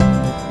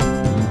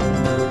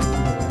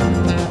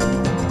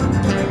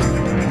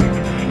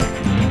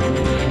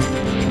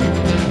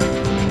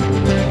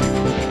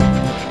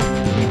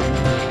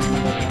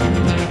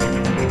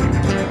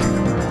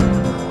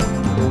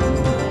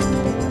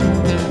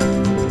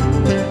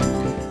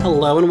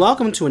Hello and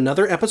welcome to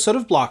another episode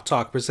of Block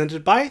Talk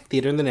presented by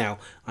Theater in the Now.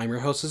 I'm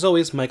your host as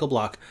always, Michael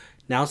Block.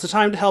 Now's the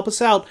time to help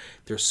us out.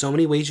 There's so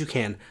many ways you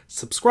can.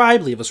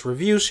 Subscribe, leave us a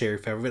review, share your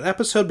favorite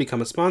episode,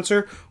 become a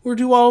sponsor, or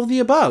do all of the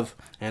above.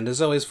 And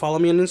as always, follow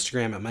me on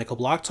Instagram at Michael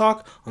Block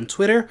Talk, on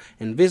Twitter,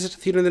 and visit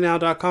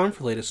theaterinthenow.com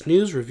for latest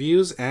news,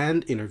 reviews,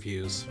 and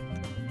interviews.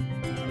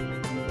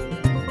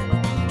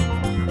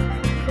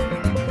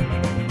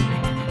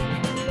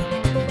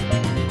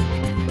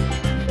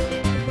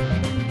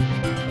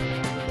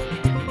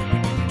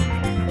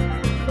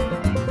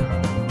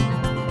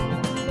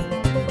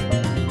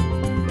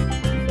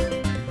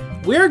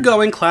 We're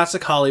going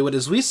classic Hollywood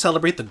as we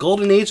celebrate the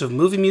golden age of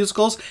movie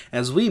musicals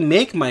as we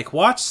make Mike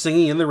watch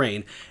Singing in the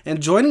Rain.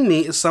 And joining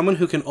me is someone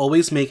who can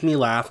always make me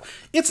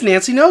laugh. It's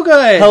Nancy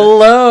Nogood.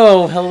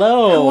 Hello.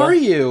 How are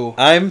you?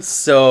 I'm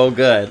so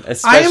good,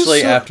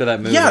 especially after that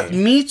movie. Yeah,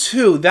 me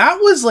too. That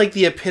was like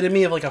the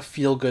epitome of like a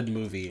feel-good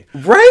movie.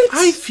 Right?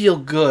 I feel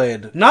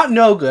good. Not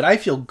no good. I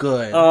feel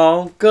good.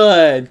 Oh,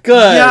 good.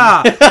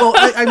 Yeah. Well,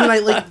 I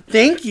mean,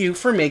 thank you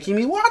for making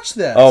me watch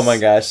this. Oh my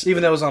gosh.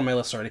 Even though it was on my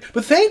list already.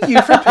 But thank you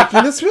for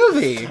picking this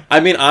movie. I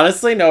mean,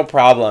 honestly, no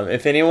problem.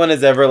 If anyone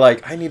is ever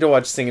like, I need to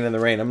watch Singing in the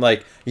Rain, I'm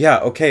like, yeah,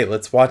 okay,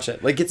 let's watch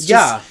it. Like, it's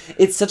just,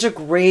 it's such a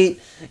great,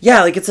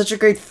 it's such a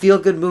great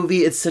feel-good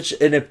movie. It's such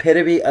an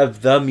epitome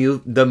of the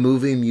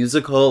movie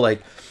musical.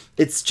 Like,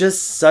 it's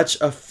just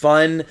such a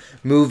fun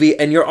movie.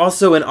 And you're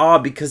also in awe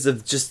because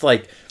of just,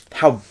 like,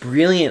 how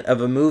brilliant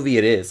of a movie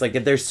it is. Like,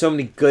 there's so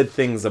many good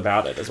things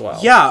about it as well.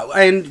 Yeah,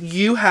 and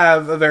you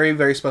have a very,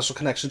 very special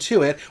connection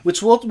to it,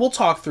 which we'll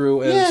talk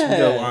through as we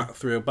go on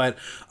through. But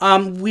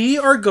I'm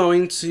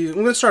going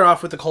to start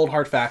off with the cold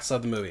hard facts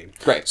of the movie.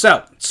 Great.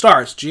 So,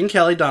 stars Gene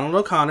Kelly, Donald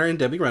O'Connor, and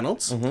Debbie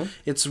Reynolds. Mm-hmm.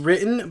 It's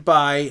written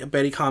by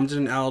Betty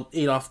Comden and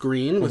Adolph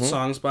Green, with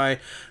songs by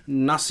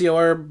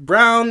Nasir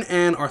Brown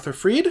and Arthur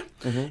Freed.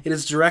 Mm-hmm. It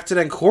is directed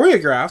and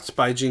choreographed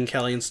by Gene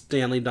Kelly and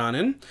Stanley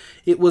Donen.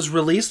 It was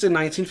released in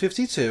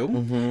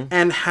 1952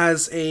 and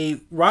has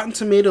a Rotten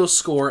Tomatoes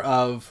score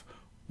of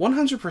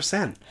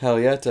 100%. Hell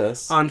yeah, it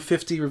does. On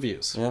 50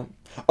 reviews. Yeah.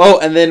 Oh,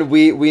 and then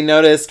we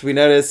noticed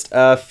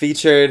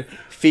featured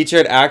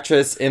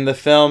actress in the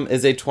film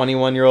is a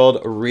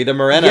 21-year-old Rita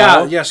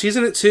Moreno. Yeah, she's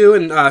in it too,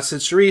 and Sid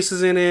Charisse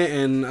is in it,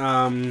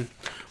 and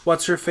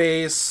what's her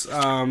face?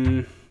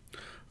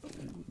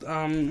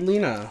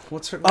 Lena.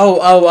 What's her?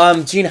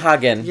 Gene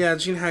Hagen. Yeah,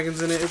 Gene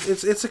Hagen's in it.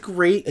 It's a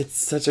great. It's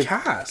such a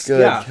cast.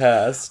 Good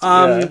cast.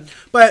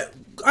 But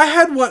I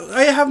have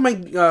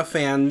my our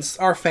fans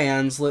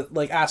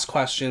ask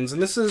questions,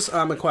 and this is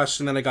a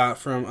question that I got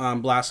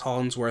from Blas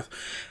Hollingsworth.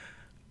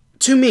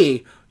 To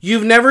me,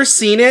 you've never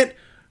seen it? ?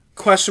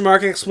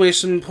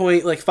 Exclamation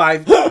point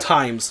 5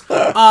 times.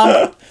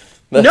 No,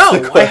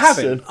 I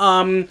haven't.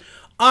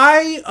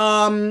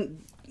 I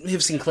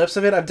have seen clips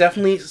of it. I've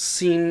definitely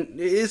seen...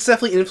 It's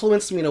definitely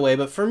influenced me in a way,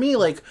 but for me,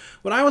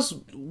 when I was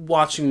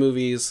watching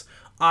movies,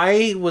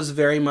 I was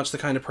very much the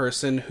kind of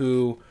person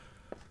who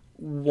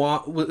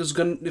was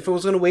going to... If I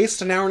was going to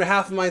waste an hour and a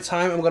half of my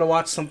time, I'm going to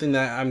watch something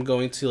that I'm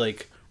going to,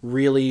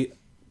 really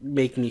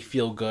make me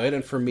feel good.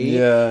 And for me,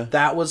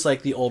 that was,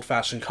 the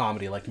old-fashioned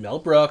comedy, like Mel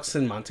Brooks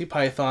and Monty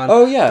Python.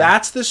 Oh, yeah.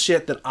 That's the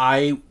shit that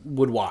I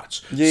would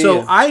watch.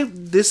 Yeah,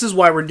 This is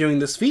why we're doing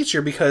this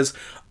feature, because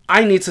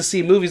I need to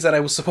see movies that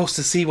I was supposed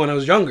to see when I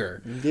was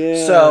younger.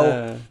 Yeah.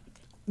 So,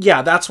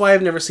 yeah, that's why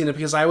I've never seen it,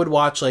 because I would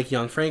watch,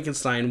 Young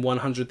Frankenstein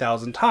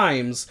 100,000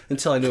 times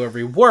until I knew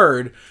every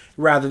word,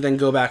 rather than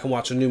go back and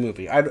watch a new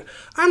movie. I'm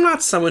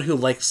not someone who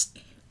likes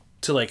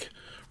to,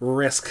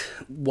 risk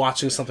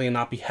watching something and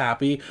not be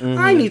happy. Mm-hmm.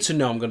 I need to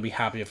know I'm going to be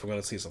happy if I'm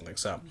going to see something,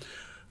 so...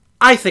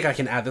 I think I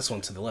can add this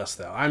one to the list,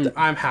 though.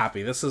 I'm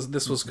happy. This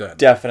was good.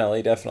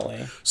 Definitely.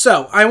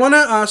 So, I want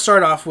to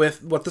start off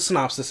with what the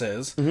synopsis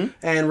is. Mm-hmm.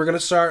 And we're going to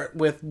start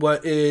with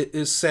what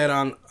is said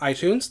on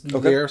iTunes,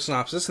 their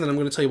synopsis, and then I'm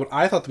going to tell you what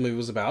I thought the movie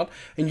was about,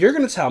 and you're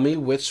going to tell me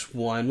which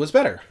one was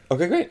better.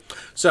 Okay, great.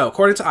 So,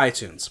 according to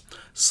iTunes,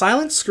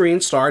 silent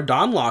screen star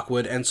Don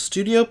Lockwood and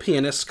studio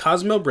pianist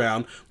Cosmo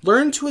Brown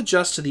learn to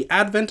adjust to the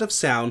advent of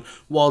sound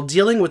while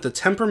dealing with the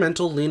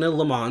temperamental Lena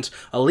Lamont,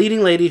 a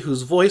leading lady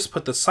whose voice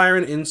put the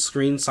siren in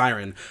screen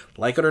siren.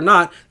 Like it or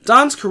not,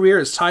 Don's career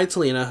is tied to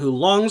Lena, who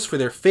longs for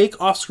their fake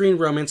off-screen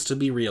romance to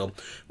be real.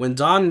 When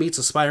Don meets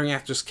aspiring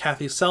actress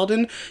Kathy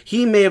Selden,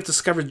 he may have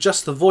discovered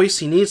just the voice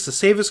he needs to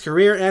save his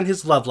career and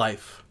his love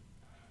life.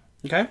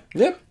 Okay?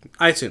 Yep.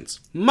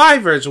 iTunes. My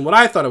version, what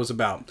I thought it was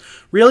about.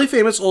 Really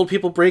famous old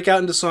people break out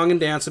into song and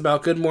dance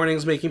about good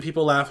mornings, making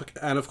people laugh,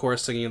 and of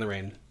course, Singing in the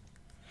Rain.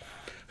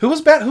 Who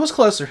was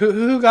closer?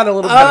 Who got a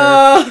little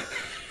better?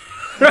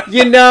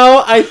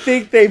 I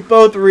think they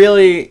both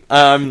really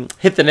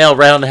hit the nail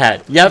right on the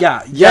head. Yep.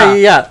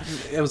 Yeah.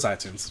 It was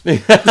iTunes.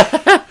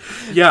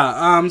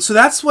 Yeah, so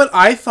that's what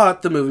I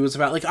thought the movie was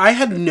about. I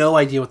had no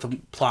idea what the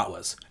plot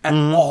was at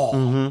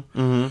all.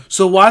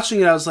 So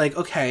watching it, I was like,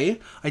 okay,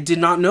 I did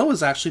not know it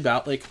was actually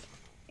about,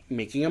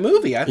 making a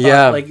movie. I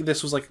thought like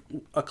this was like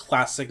a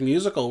classic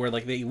musical where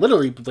like they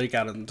literally break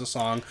out into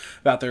song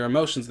about their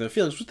emotions and their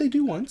feelings, which they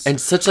do once.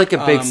 And such like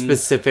a big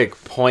specific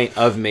point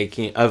of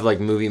like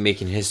movie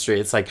making history.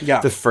 It's like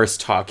the first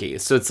talkie.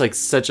 So it's like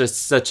such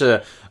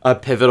a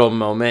pivotal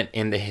moment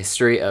in the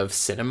history of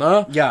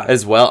cinema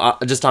as well.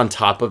 Just on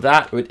top of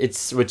that,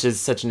 which is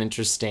such an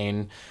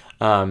interesting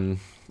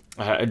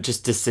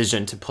just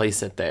decision to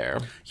place it there.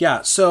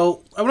 Yeah,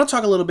 so I want to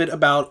talk a little bit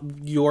about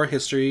your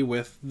history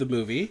with the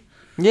movie.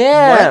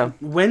 Yeah.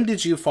 When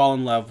did you fall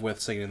in love with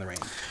Singing in the Rain?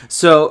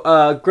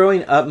 So,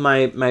 growing up,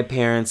 my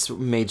parents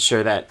made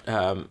sure that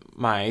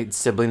my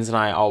siblings and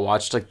I all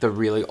watched like the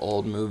really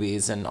old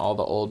movies and all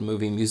the old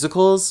movie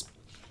musicals.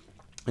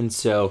 And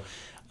so,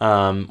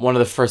 one of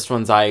the first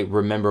ones I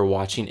remember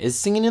watching is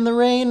Singing in the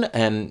Rain,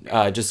 and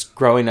just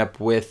growing up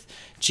with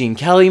Gene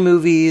Kelly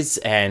movies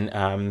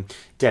and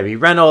Debbie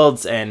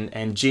Reynolds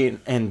and Gene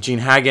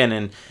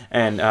Hagen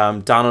and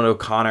Donald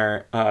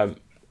O'Connor,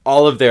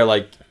 all of their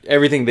like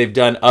everything they've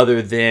done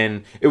other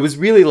than it was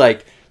really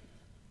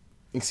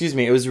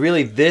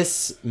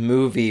this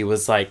movie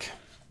was like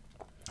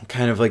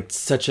kind of like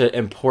such an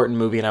important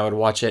movie, and I would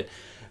watch it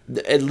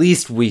at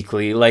least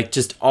weekly, like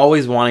just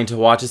always wanting to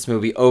watch this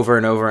movie over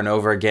and over and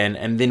over again.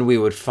 And then we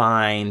would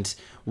find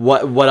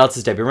what else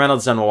has Debbie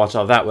Reynolds done, we'll watch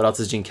all that. What else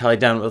has Gene Kelly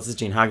done? What else has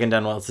Gene Hagen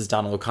done? What else has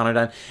Donald O'Connor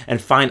done?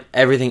 And find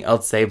everything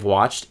else they've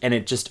watched, and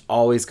it just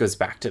always goes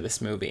back to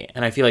this movie.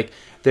 And I feel like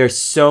there's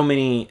so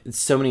many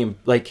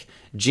like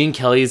Gene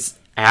Kelly's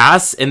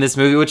ass in this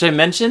movie, which I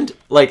mentioned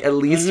like at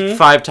least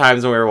 5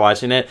 times when we were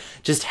watching it,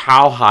 just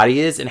how hot he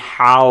is, and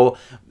how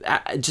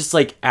just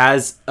like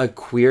as a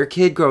queer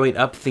kid growing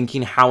up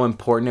thinking how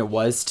important it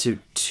was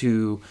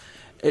to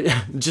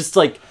just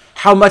like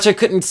how much I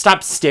couldn't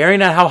stop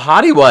staring at how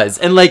hot he was.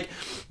 And like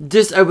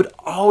just I would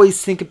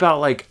always think about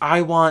like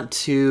I want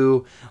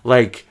to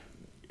like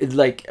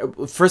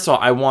first of all,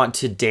 I want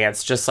to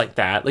dance just like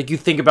that. Like you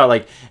think about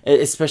like,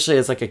 especially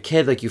as like a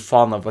kid, like you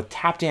fall in love with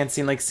tap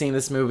dancing, like seeing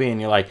this movie,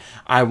 and you're like,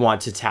 I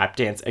want to tap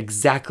dance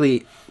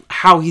exactly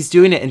how he's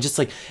doing it, and just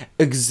like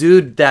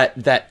exude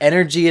that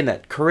energy and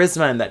that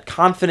charisma and that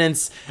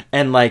confidence,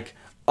 and like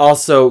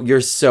also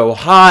you're so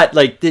hot.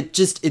 Like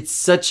it's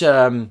such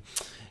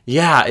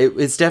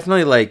it's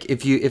definitely like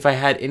if I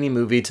had any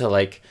movie to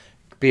like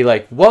be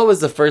like, what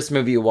was the first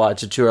movie you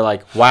watched that you were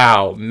like,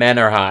 wow, men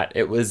are hot?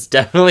 It was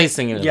definitely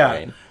Singing in the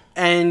Rain.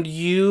 And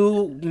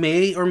you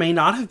may or may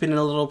not have been in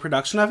a little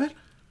production of it?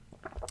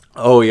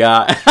 Oh,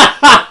 yeah.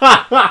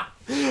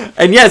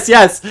 And yes.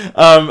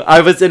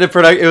 I was in a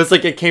production. It was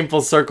like it came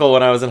full circle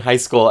when I was in high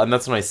school, and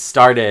that's when I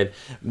started.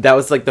 That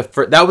was like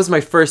that was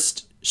my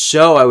first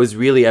show I was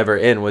really ever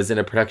in, was in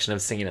a production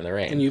of Singing in the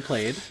Rain. And you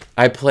played?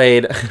 I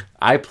played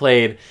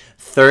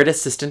third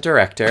assistant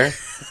director.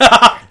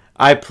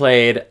 I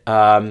played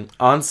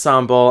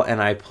ensemble,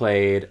 and I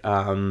played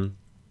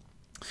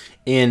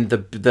in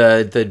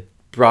the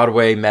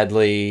Broadway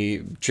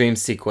medley dream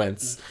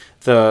sequence.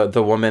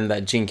 The woman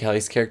that Gene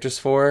Kelly's character's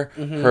for,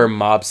 her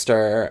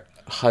mobster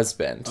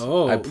husband.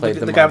 Oh, I played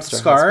the guy with the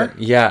scar?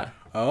 Husband. Yeah.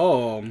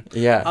 Oh.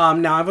 Yeah.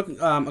 Now I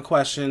have a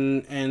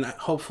question, and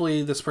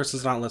hopefully this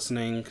person's not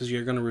listening because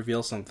you're going to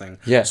reveal something.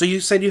 Yeah. So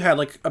you said you had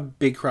like a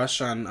big crush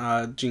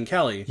on Gene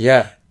Kelly.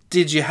 Yeah.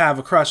 Did you have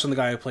a crush on the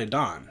guy who played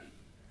Don?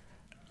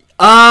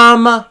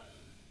 I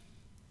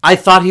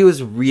thought he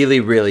was really,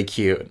 really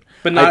cute.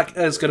 But not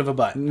as good of a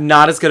butt.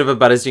 Not as good of a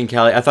butt as Gene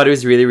Kelly. I thought he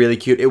was really, really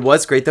cute. It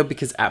was great, though,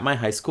 because at my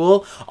high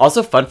school...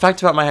 Also, fun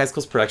fact about my high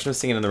school's production of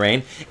Singing in the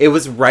Rain. It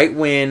was right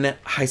when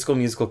High School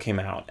Musical came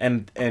out.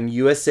 And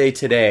USA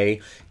Today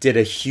did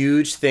a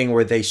huge thing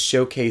where they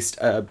showcased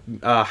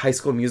a High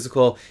School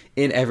Musical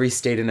in every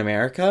state in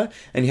America.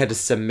 And you had to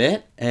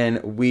submit.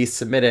 And we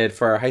submitted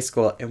for our high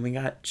school. And we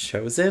got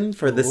chosen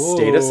for the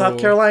state of South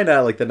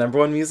Carolina. Like the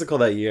 #1 musical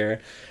that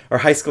year. Or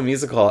High School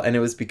Musical. And it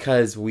was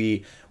because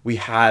we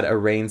had a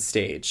rain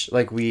stage.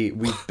 Like we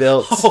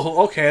built...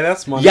 Oh, okay,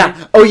 that's money.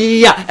 Yeah. Oh,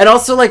 yeah. And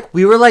also, like,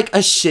 we were like a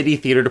shitty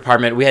theater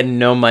department. We had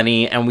no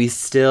money, and we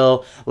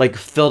still like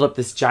filled up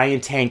this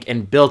giant tank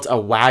and built a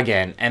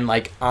wagon, and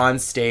like on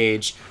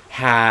stage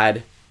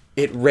had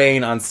it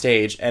rain on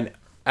stage. And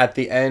at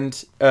the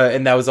end,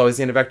 and that was always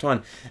the end of Act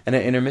 1. And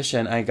at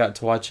intermission, I got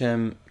to watch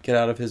him get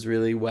out of his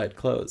really wet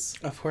clothes.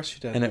 Of course you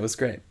did. And it was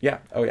great. Yeah.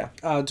 Oh, yeah.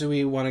 Do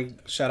we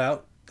want to shout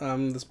out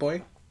this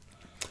boy?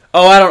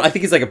 Oh, I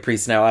think he's like a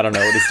priest now. I don't know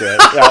what he's doing.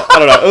 Yeah, I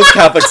don't know. It was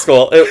Catholic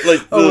school.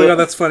 Oh my god,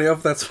 that's funny. Oh,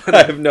 that's funny.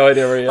 I have no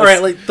idea where he is. All right,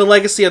 like the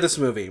legacy of this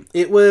movie.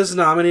 It was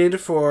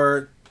nominated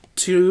for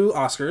 2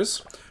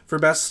 Oscars for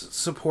Best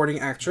Supporting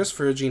Actress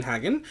for Gene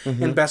Hagen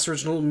and Best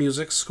Original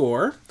Music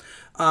Score.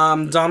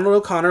 Donald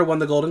O'Connor won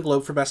the Golden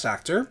Globe for Best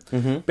Actor.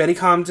 Betty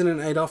Comden and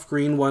Adolph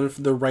Green won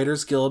the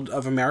Writers Guild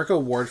of America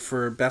Award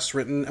for Best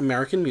Written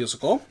American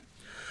Musical.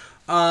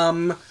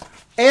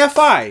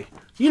 AFI.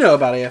 You know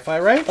about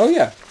AFI, right? Oh,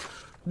 yeah.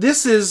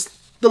 This is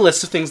the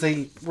list of things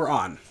they were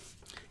on.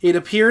 It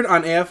appeared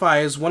on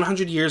AFI's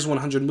 100 Years,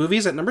 100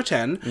 Movies at number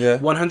 10, Yeah.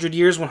 100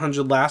 Years,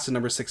 100 Laughs at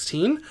number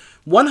 16,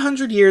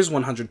 100 Years,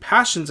 100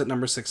 Passions at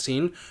number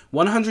 16,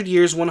 100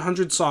 Years,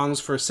 100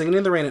 Songs for Singing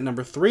in the Rain at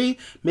number 3,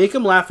 Make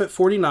 'Em Laugh at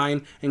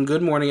 49, and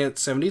Good Morning at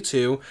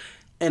 72,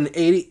 and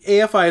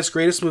AFI's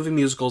Greatest Movie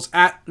Musicals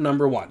at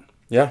number 1.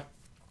 Yeah.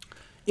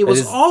 It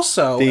was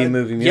also the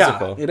movie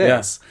musical. Yeah, it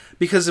is.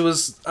 Because it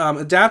was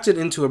adapted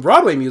into a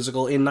Broadway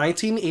musical in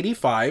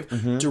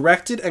 1985,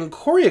 directed and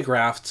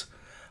choreographed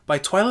by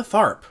Twyla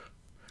Tharp.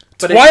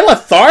 Twyla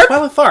Tharp?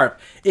 Twyla Tharp.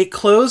 It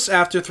closed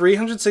after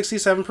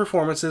 367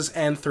 performances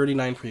and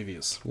 39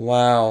 previews.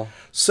 Wow.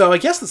 So I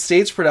guess the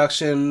stage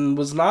production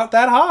was not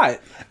that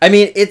hot. I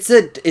mean, it's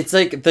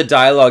like the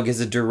dialogue is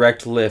a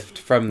direct lift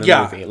from the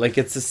movie. Like,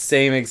 it's the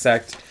same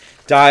exact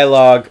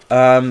dialogue.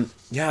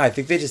 Yeah, I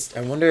think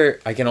I wonder,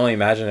 I can only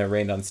imagine it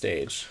rained on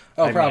stage.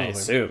 Oh, probably. I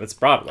assume. It's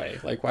Broadway.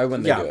 Like, why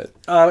wouldn't they do it?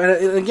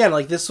 And again,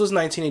 like, this was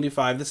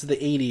 1985. This is the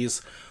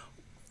 80s.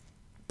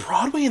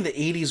 Broadway in the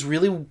 80s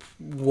really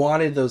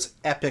wanted those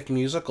epic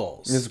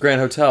musicals. It was Grand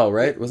Hotel,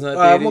 right? Wasn't that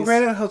the 80s? Well,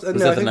 Grand Hotel...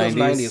 No, I think it was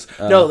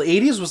 90s. No, the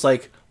 80s was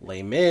like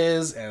Les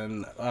Mis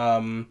and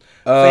Phantom,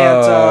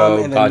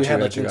 and then we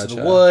had like Into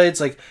the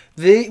Woods. Like,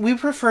 we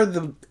preferred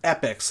the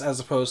epics as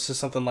opposed to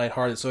something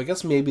lighthearted. So I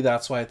guess maybe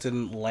that's why it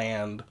didn't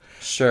land.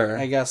 Sure.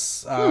 I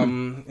guess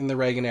in the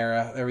Reagan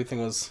era,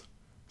 everything was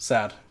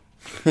sad.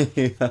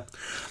 Yeah.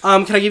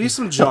 Can I give you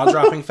some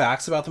jaw-dropping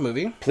facts about the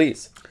movie?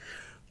 Please.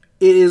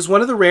 It is one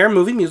of the rare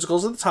movie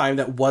musicals at the time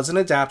that wasn't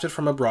adapted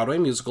from a Broadway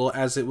musical,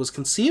 as it was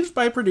conceived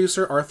by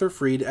producer Arthur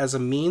Freed as a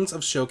means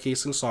of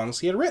showcasing songs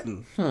he had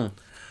written.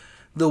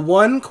 The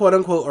one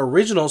quote-unquote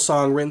original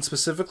song written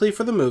specifically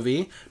for the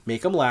movie,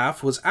 Make 'Em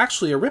Laugh, was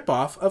actually a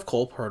ripoff of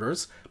Cole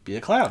Porter's Be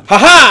a Clown.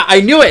 Ha-ha!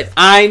 I knew it!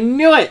 I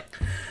knew it!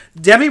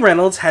 Debbie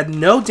Reynolds had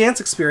no dance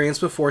experience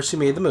before she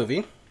made the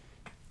movie.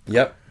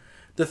 Yep.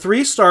 The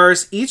 3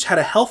 stars each had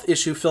a health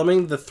issue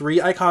filming the 3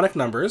 iconic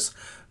numbers.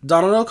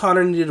 Donald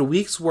O'Connor needed a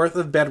week's worth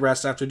of bed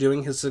rest after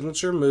doing his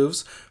signature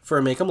moves for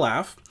Make 'Em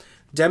Laugh.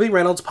 Debbie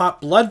Reynolds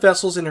popped blood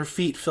vessels in her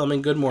feet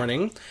filming Good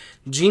Morning.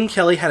 Gene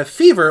Kelly had a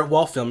fever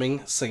while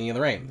filming Singing in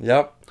the Rain.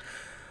 Yep.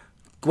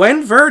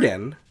 Gwen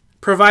Verdon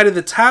provided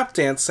the tap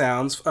dance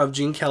sounds of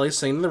Gene Kelly's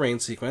Singing in the Rain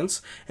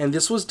sequence, and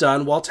this was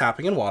done while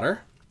tapping in water.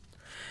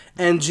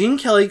 And Gene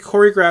Kelly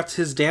choreographed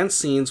his dance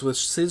scenes with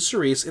Sid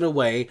Charisse in a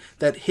way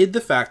that hid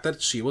the fact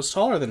that she was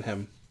taller than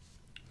him.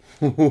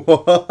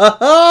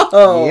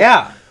 Whoa!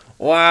 Yeah.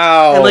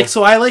 Wow. And, like,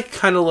 so I, like,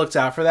 kind of looked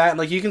out for that. And,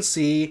 like, you can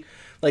see,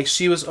 like,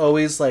 she was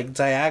always, like,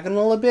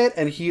 diagonal a bit,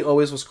 and he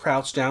always was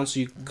crouched down,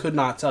 so you could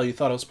not tell. You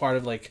thought it was part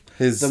of, like,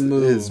 the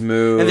move. His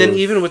move. And then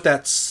even with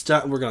that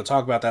we're going to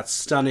talk about that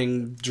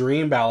stunning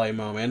dream ballet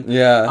moment.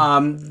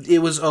 Yeah. It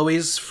was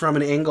always from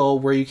an angle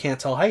where you can't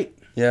tell height.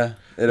 Yeah.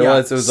 It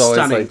was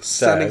always, like,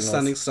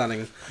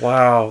 stunning.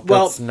 Wow.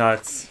 That's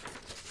nuts.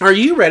 Are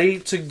you ready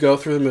to go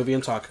through the movie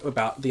and talk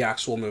about the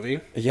actual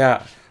movie?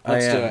 Yeah.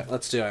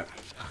 Let's do it.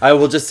 I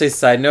will just say,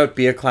 side note,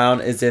 Be a Clown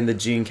is in the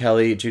Gene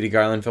Kelly, Judy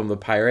Garland film The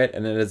Pirate,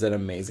 and it is an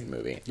amazing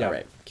movie. Yeah. All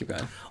right, keep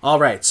going. All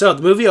right, so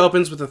the movie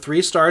opens with the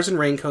 3 stars in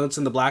raincoats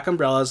and the black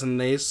umbrellas, and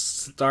they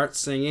start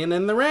singing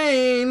in the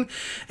rain.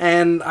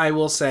 And I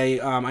will say,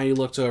 I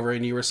looked over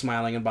and you were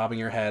smiling and bobbing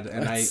your head,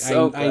 and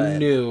I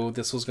knew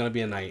this was going to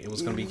be a night. It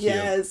was going to be cute.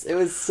 Yes, it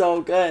was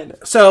so good.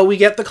 So we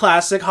get the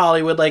classic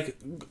Hollywood, like,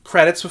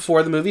 credits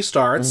before the movie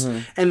starts,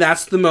 and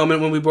that's the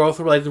moment when we both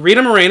were like,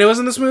 Rita Moreno is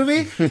in this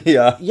movie?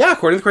 Yeah. Yeah,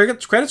 according to the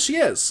credits, she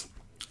is.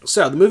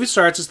 So, the movie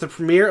starts as the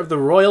premiere of The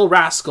Royal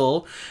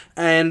Rascal,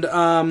 and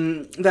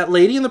that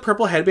lady in the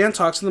purple headband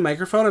talks in the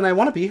microphone, and I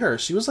want to be her.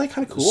 She was, like,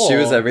 kind of cool. She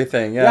was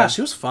everything, yeah. Yeah,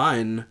 she was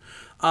fun.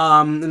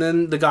 And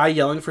then the guy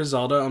yelling for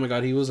Zelda, oh my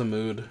god, he was a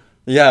mood.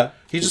 Yeah.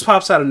 He just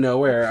pops out of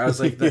nowhere. I was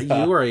like,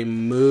 Yeah. You are a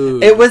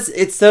mood.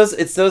 It's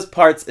those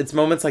parts, it's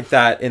moments like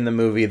that in the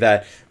movie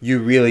that you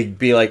really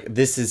be like,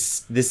 this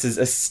is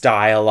a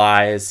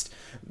stylized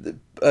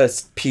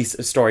piece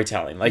of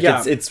storytelling. Like,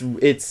 yeah.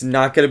 it's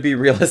not going to be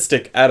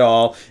realistic at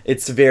all.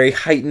 It's very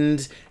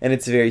heightened and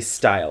it's very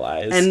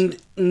stylized. And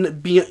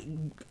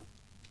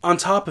on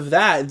top of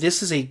that,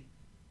 this is a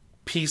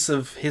piece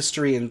of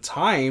history and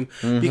time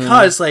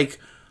because, like,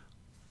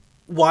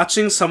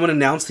 watching someone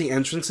announce the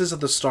entrances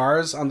of the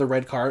stars on the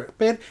red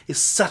carpet is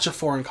such a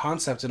foreign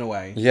concept in a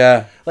way.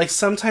 Yeah. Like,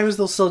 sometimes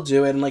they'll still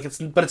do it, and, like, it's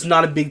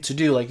not a big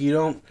to-do. Like, you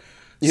don't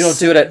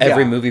do it at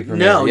every movie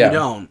premiere. No, you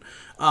don't.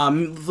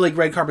 Like,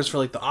 red carpets for,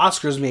 like, the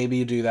Oscars, maybe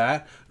you do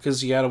that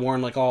because you gotta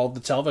warn, like, all the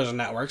television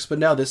networks. But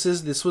no, this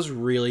was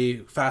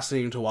really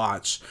fascinating to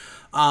watch.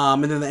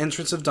 And then the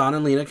entrance of Don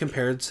and Lena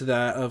compared to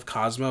that of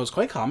Cosmo is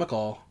quite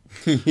comical.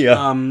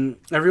 Yeah.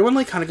 Everyone,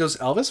 like, kind of goes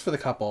Elvis for the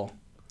couple.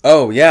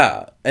 Oh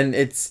yeah, and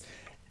it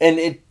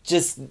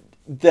just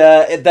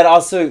that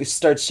also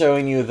starts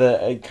showing you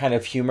the kind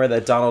of humor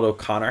that Donald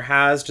O'Connor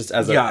has just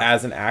as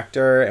an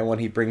actor, and what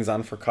he brings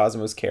on for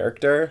Cosmo's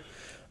character.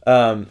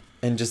 And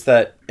just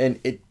that, and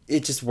it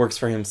just works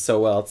for him so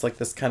well. It's like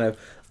this kind of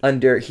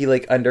he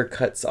like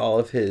undercuts all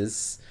of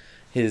his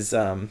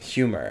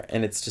humor,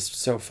 and it's just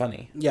so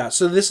funny. Yeah,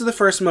 so this is the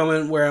first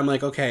moment where I'm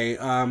like, okay,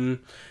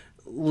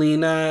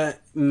 Lena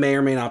may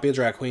or may not be a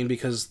drag queen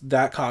because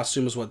that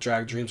costume is what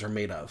drag dreams are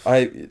made of.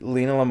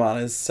 Lena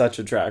Lamont is such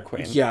a drag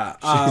queen. Yeah.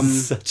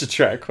 She's such a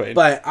drag queen.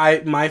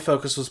 But my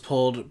focus was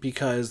pulled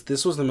because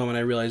this was the moment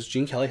I realized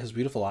Gene Kelly has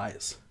beautiful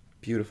eyes.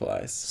 Beautiful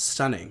eyes.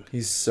 Stunning.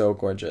 He's so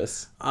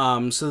gorgeous.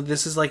 So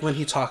this is like when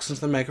he talks into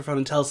the microphone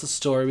and tells the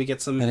story. We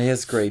get some... And he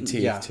has great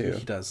teeth, too. Yeah,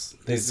 he does.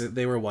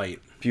 They were white.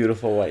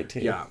 Beautiful white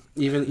teeth. Yeah.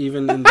 Even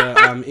in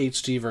the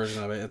HD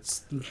version of it,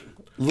 it's...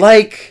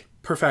 Like...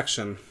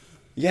 perfection.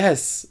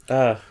 Yes.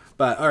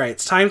 But, alright,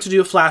 it's time to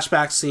do a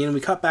flashback scene.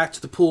 We cut back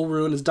to the pool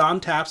room as Don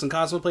taps and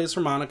Cosmo plays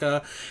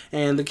harmonica.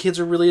 And the kids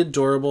are really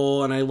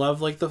adorable. And I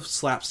love, like, the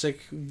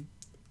slapstick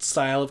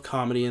style of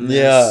comedy in this.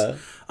 Yeah.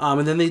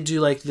 And then they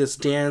do like this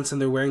dance,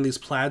 and they're wearing these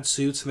plaid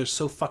suits, and they're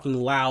so fucking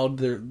loud.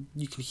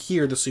 You can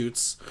hear the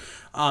suits.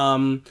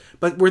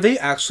 But were they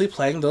actually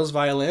playing those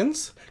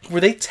violins? Were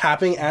they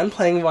tapping and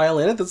playing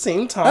violin at the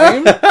same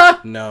time?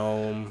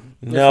 No,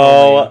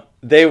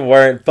 they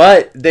weren't.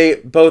 But they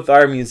both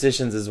are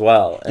musicians as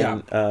well.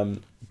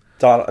 And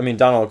Donald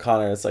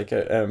O'Connor is like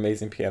an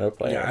amazing piano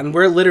player. Yeah, and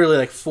we're literally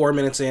like 4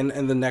 minutes in,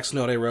 and the next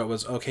note I wrote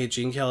was, okay,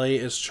 Gene Kelly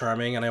is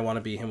charming, and I want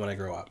to be him when I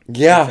grow up.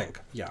 Yeah. I think.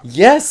 Yeah.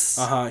 Yes.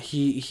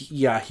 He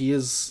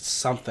is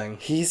something.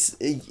 He's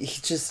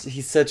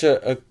such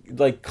a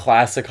like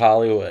classic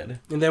Hollywood.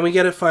 And then we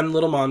get a fun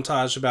little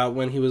montage about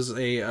when he was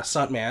a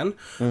stuntman,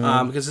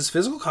 because his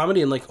physical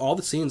comedy and like all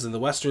the scenes in the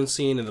Western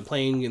scene and the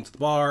playing into the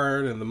bar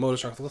and the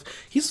motorcycle,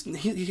 he's good.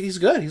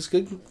 He's a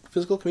good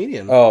physical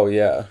comedian. Oh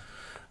yeah.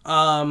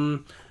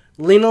 Lena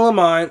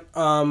Lamont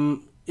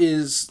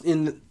is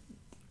in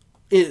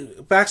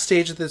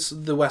backstage at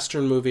the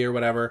Western movie or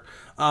whatever.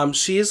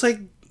 She is like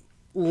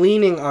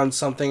leaning on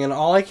something, and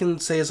all I can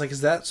say is like, is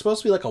that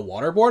supposed to be like a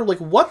waterboard? Like,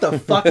 what the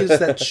fuck is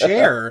that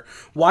chair?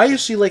 Why is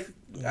she like?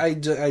 I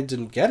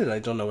didn't get it. I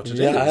don't know what to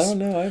do. Yeah, I don't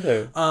know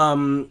either.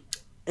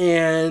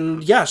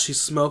 And yeah, she's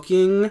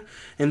smoking,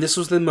 and this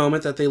was the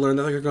moment that they learned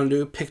that they're going to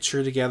do a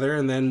picture together.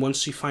 And then once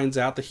she finds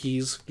out that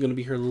he's going to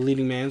be her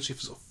leading man, she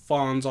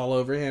fawns all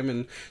over him,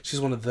 and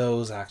she's one of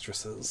those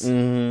actresses.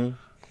 Mm-hmm.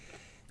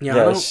 Yeah,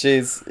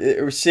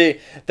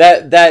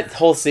 that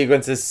whole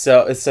sequence is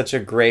such a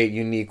great,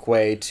 unique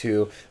way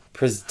to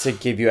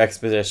give you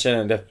exposition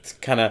and to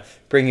kind of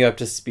bring you up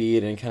to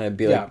speed and kind of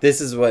be like,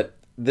 this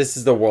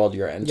is the world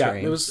you're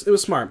entering. Yeah, it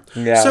was smart.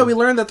 Yeah. So we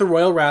learned that The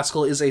Royal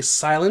Rascal is a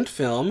silent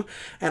film,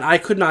 and I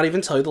could not even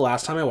tell you the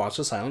last time I watched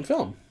a silent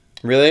film.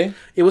 Really?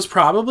 It was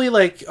probably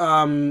like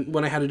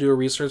when I had to do a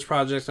research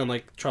project on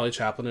like Charlie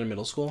Chaplin in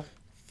middle school.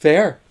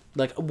 Fair.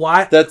 Like,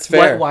 why? That's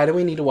fair. Why do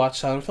we need to watch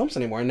silent films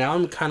anymore? And now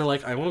I'm kind of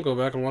like, I want to go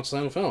back and watch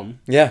silent film.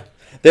 Yeah.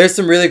 There's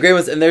some really great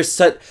ones, and there's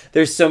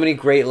so many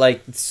great,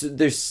 like,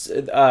 there's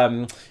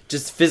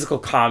just physical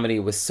comedy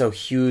was so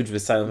huge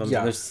with silent films.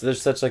 Yeah.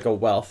 There's such like a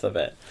wealth of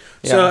it.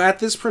 Yeah. So at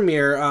this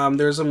premiere,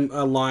 there's a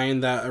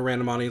line that a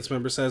random audience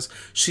member says,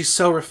 "She's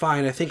so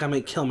refined, I think I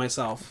might kill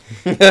myself."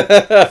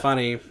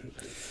 Funny.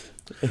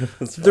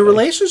 The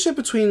relationship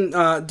between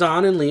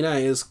Don and Lena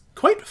is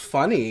quite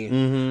funny.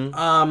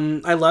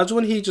 Mm-hmm. I loved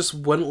when he just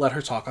wouldn't let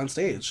her talk on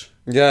stage.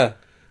 Yeah.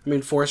 I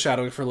mean,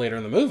 foreshadowing for later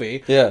in the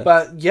movie. Yeah.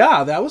 But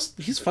yeah,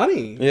 he's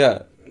funny.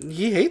 Yeah.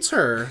 He hates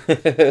her.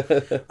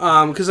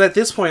 Because at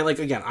this point, like,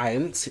 again,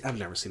 I've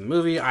never seen the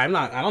movie. I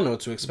don't know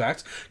what to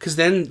expect. Because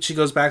then she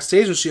goes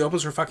backstage and she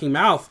opens her fucking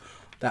mouth.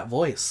 That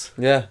voice.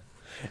 Yeah.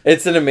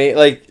 It's an amazing,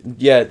 like,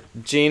 yeah,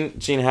 Gene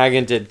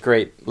Hagen did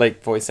great,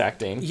 like, voice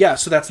acting. Yeah,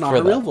 so that's not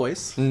her real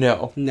voice.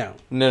 No. No.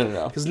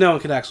 No. Because no one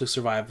could actually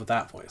survive with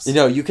that voice. You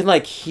know, you can,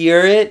 like,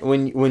 hear it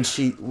when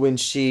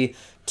she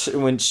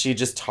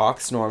just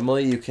talks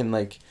normally. You can,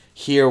 like,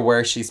 hear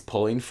where she's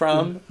pulling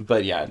from.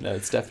 But, yeah, no,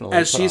 it's definitely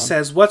as she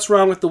says, "What's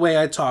wrong with the way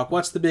I talk?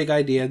 What's the big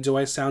idea? Do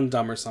I sound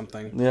dumb or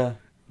something?" Yeah.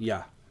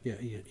 Yeah. Yeah,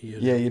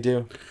 you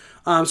do.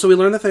 So we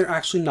learned that they're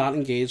actually not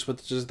engaged, but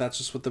that's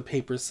just what the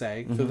papers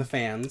say for the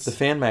fans. The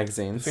fan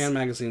magazines. Fan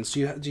magazines. Do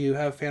you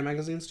have fan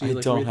magazines? Do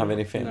you don't have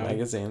any fan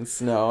magazines.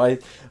 No,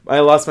 I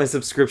lost my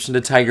subscription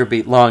to Tiger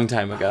Beat long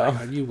time ago.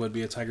 God, you would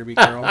be a Tiger Beat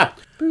girl.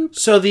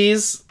 So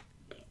these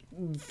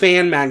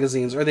fan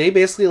magazines, are they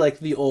basically like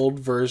the old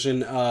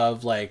version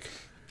of like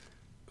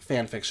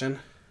fan fiction?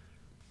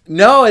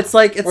 No, it's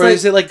like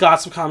is it like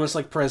Gossip Comics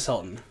like Perez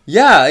Hilton?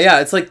 Yeah,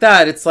 it's like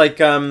that. It's like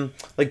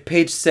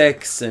Page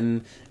Six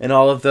and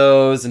all of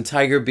those, and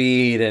Tiger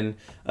Beat, and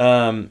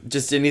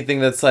just anything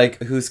that's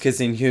like who's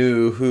kissing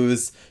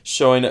who's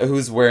showing,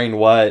 who's wearing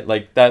what.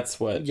 Like that's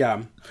what.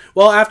 Yeah.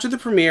 Well, after the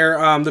premiere,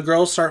 the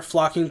girls start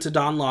flocking to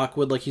Don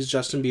Lockwood like he's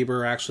Justin Bieber,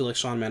 or actually like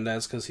Shawn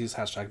Mendes because he's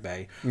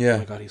 #Bae. Yeah. Oh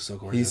my God, he's so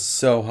gorgeous. He's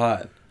so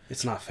hot.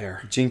 It's not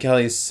fair. Gene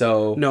Kelly is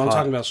so. No, hot. I'm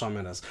talking about Shawn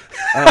Mendes.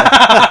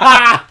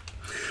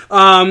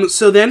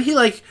 So then he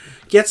like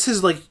gets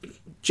his like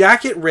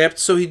jacket ripped,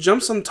 so he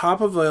jumps on top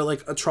of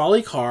a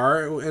trolley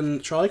car,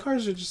 and trolley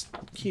cars are just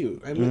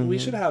cute. I mean, we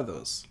should have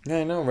those. Yeah,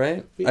 I know,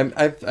 right? I'm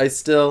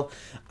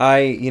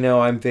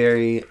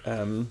very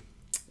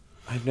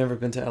I've never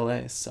been to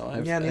LA, so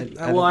I've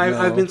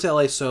been to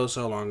LA so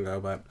long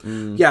ago, but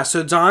yeah.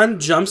 So Dawn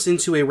jumps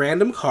into a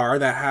random car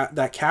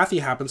that Kathy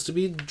happens to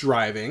be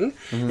driving,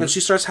 and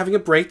she starts having a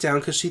breakdown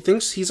because she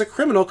thinks he's a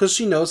criminal because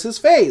she knows his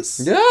face.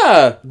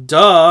 Yeah,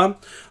 duh.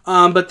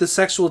 But the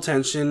sexual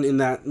tension in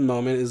that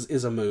moment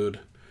is a mood.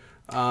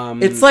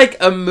 It's like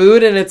a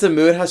mood, and it's a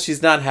mood how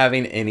she's not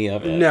having any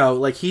of it. No,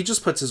 like he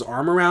just puts his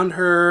arm around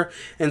her,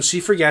 and she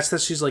forgets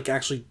that she's like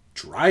actually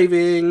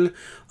driving.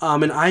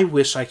 And I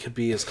wish I could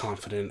be as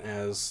confident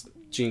as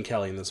Gene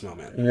Kelly in this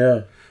moment.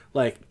 Yeah.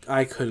 Like,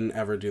 I couldn't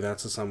ever do that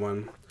to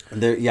someone.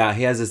 He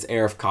has this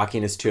air of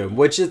cockiness to him,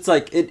 which it's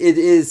like,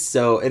 it's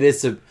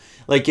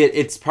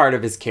part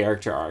of his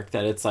character arc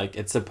that it's like,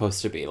 it's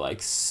supposed to be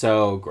like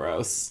so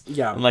gross.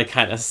 Yeah. And like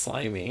kind of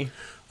slimy.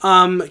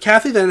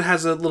 Kathy then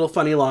has a little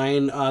funny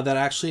line that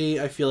actually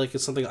I feel like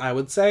is something I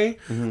would say.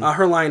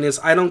 Her line is,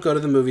 "I don't go to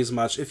the movies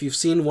much. If you've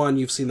seen one,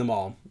 you've seen them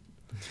all."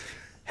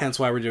 Hence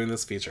why we're doing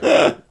this feature.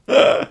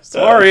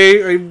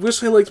 Sorry, I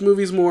wish I liked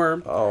movies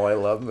more. Oh, I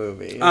love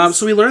movies.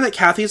 So we learn that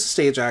Kathy is a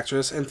stage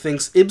actress and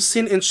thinks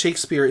Ibsen and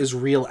Shakespeare is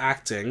real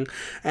acting,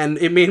 and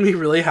it made me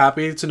really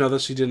happy to know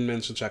that she didn't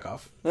mention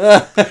Chekhov.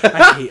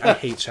 I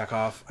hate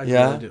Chekhov. I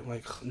really do.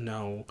 Like,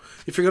 no.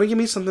 If you're gonna give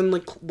me something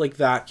like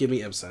that, give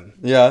me Ibsen.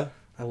 Yeah.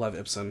 I love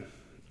Ibsen.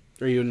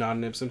 Are you not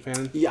an Ibsen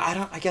fan?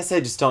 Yeah, I guess I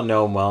just don't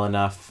know him well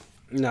enough.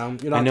 No,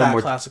 you're not that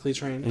classically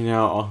trained.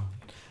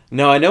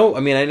 No, I know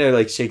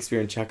like Shakespeare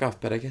and Chekhov,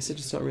 but I guess I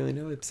just don't really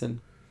know Ibsen,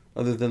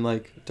 other than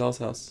like Doll's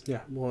House. Yeah,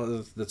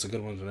 well, that's a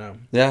good one to know.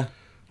 Yeah.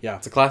 Yeah.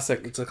 It's a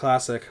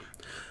classic.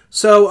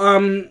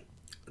 So,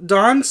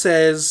 Dawn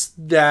says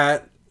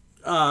that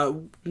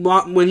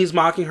when he's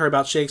mocking her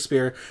about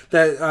Shakespeare,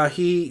 that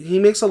he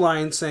makes a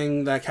line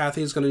saying that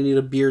Kathy's going to need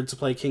a beard to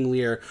play King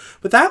Lear.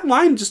 But that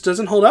line just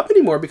doesn't hold up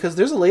anymore because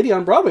there's a lady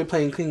on Broadway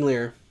playing King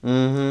Lear.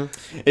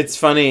 Mm-hmm. It's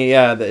funny,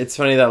 yeah. It's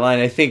funny, that line.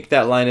 I think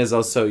that line is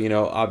also,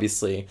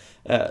 obviously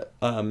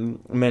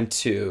meant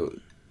to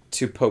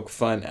poke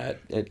fun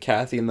at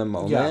Kathy in the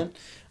moment.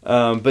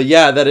 Yeah. But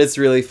yeah, that is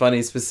really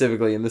funny,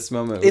 specifically in this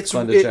moment with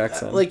Glenda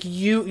Jackson. Like,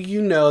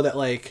 you know that,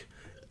 like,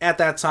 at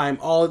that time,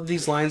 all of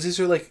these lines, these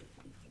are like,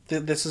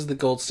 this is the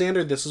gold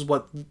standard. This is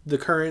what the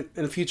current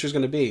and future is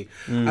going to be.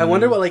 Mm-hmm. I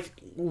wonder what, like,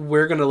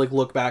 we're going to, like,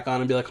 look back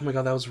on and be like, oh my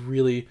god, that was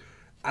really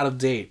out of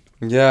date.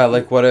 Yeah,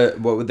 like what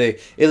would they...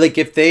 like,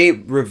 if they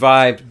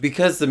revived...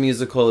 Because the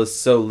musical is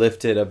so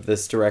lifted of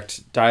this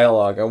direct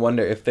dialogue, I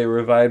wonder if they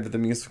revived the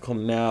musical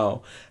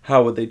now,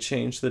 how would they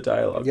change the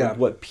dialogue? Yeah. Like,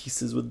 what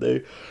pieces would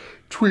they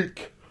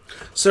tweak?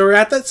 So we're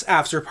at this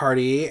after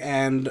party,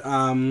 and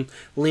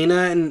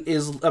Lena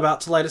is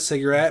about to light a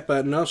cigarette,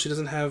 but no, she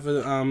doesn't have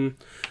a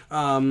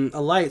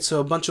light. So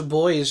a bunch of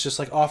boys just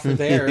like offer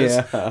theirs,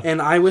 yeah.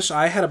 And I wish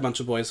I had a bunch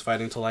of boys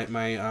fighting to light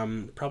my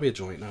probably a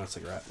joint, not a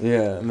cigarette.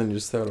 Yeah, and then you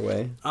just throw it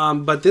away.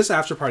 But this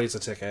after party's a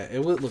ticket. It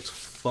looked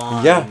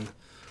fun. Yeah,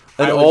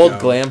 an old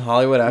glam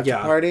Hollywood after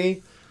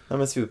party. That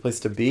must be the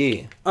place to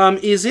be.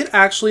 Is it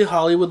actually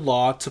Hollywood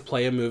law to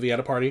play a movie at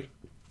a party?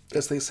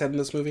 As they said in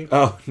this movie?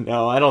 Oh,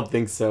 no, I don't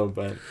think so,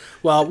 but...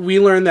 Well, we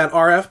learned that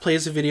RF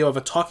plays a video of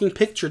a talking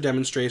picture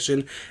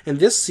demonstration, and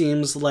this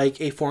seems like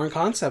a foreign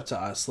concept to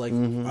us. Like,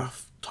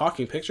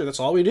 talking picture, that's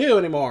all we do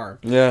anymore.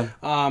 Yeah.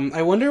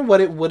 I wonder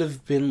what it would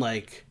have been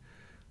like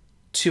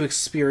to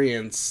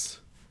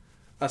experience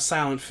a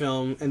silent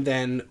film, and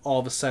then all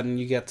of a sudden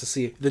you get to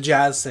see the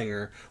jazz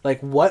singer. Like,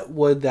 what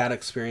would that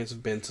experience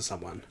have been to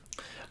someone?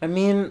 I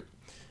mean...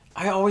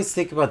 I always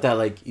think about that,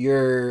 like,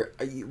 you're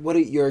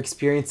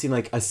experiencing,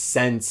 like, a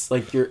sense,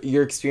 like,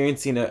 you're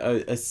experiencing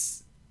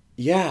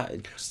yeah.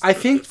 I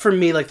think for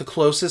me, like, the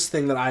closest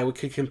thing that I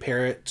could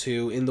compare it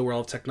to in the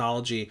world of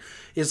technology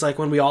is, like,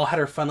 when we all had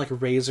our fun, like,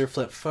 Razr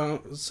flip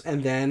phones,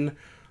 and then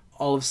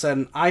all of a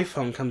sudden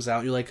iPhone comes out,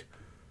 and you're like,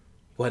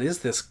 what is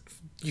this?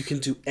 You can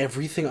do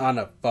everything on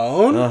a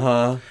phone?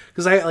 Uh-huh.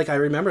 Because I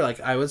remember, like,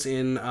 I was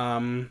in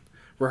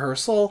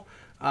rehearsal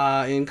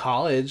in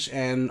college,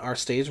 and our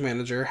stage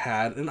manager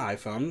had an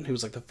iPhone. He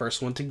was like the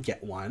first one to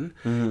get one,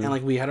 and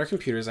like we had our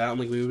computers out, and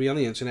like we would be on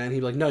the internet, and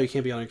he'd be like, "No, you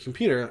can't be on your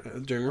computer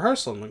during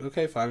rehearsal." I'm like,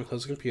 "Okay, fine."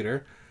 Close the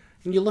computer,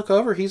 and you look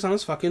over, he's on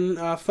his fucking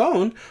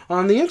phone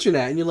on the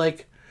internet, and you're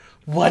like,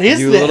 "What is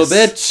this, you little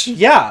bitch?"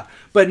 Yeah,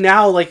 but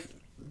now, like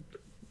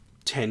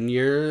 10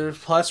 years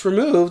plus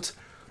removed,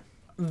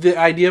 the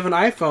idea of an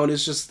iPhone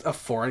is just a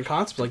foreign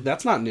concept. Like,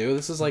 that's not new.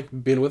 This has like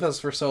been with us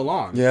for so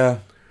long. Yeah.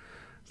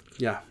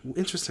 Yeah,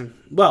 interesting.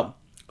 Well,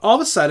 all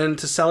of a sudden,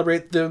 to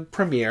celebrate the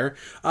premiere,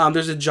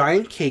 there's a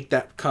giant cake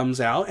that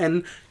comes out,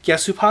 and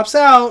guess who pops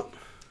out?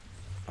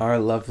 Our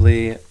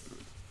lovely...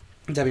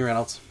 Debbie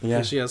Reynolds. Yeah.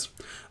 Here she is.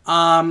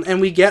 And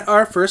we get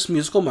our first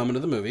musical moment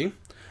of the movie,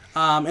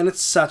 and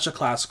it's such a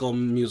classical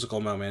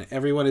musical moment.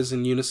 Everyone is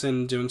in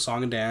unison doing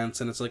song and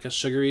dance, and it's like a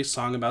sugary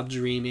song about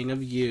dreaming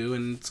of you,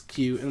 and it's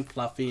cute and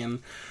fluffy, and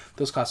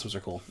those costumes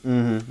are cool.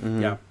 Mm-hmm,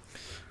 mm-hmm. Yeah.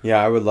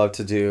 Yeah, I would love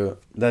to do...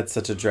 That's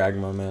such a drag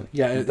moment.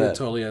 Yeah, it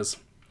totally is.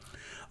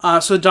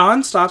 So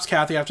Dawn stops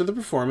Kathy after the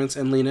performance,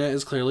 and Lena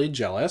is clearly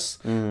jealous,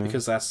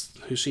 because that's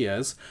who she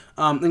is.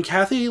 And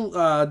Kathy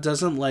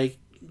doesn't like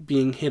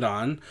being hit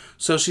on.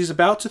 So she's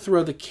about to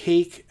throw the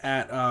cake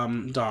at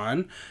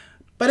Dawn,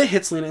 but it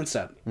hits Lena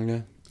instead.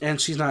 Yeah. And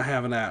she's not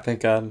having that.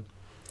 Thank God.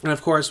 And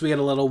of course, we get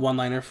a little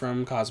one-liner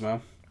from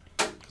Cosmo.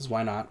 Because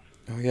why not?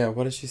 Oh, yeah.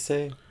 What did she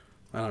say?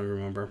 I don't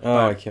remember.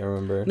 Oh, I can't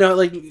remember. No,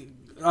 like,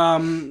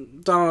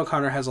 Donald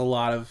O'Connor has a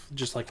lot of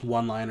just, like,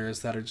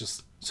 one-liners that are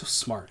just so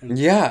smart and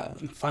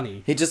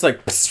funny. He just, like,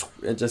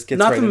 it just gets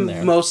not right in there.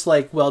 Not the most,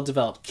 like,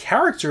 well-developed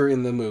character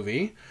in the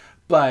movie,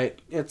 but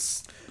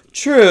it's...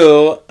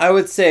 True. I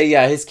would say,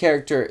 yeah, his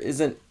character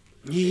isn't...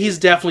 He's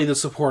definitely the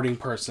supporting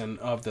person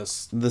of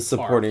this. The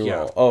supporting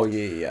role. Yeah. Oh,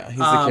 yeah. He's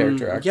the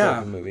character actor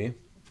of the movie.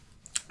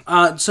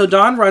 So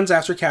Dawn runs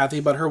after Kathy,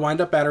 but her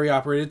wind-up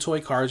battery-operated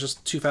toy car is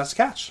just too fast to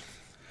catch.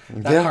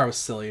 That car was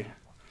silly.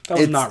 That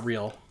was not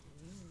real.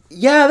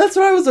 Yeah, that's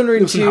what I was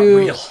wondering, too. Not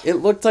real. It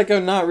looked like a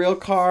not real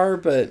car,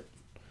 but...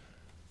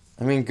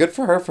 I mean, good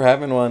for her for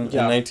having one in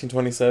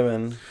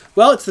 1927.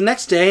 Well, it's the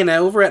next day, and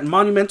over at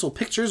Monumental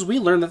Pictures, we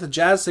learned that the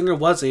jazz singer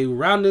was a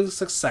rounding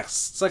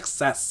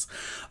success.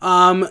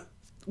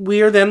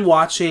 We are then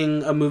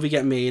watching a movie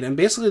get made, and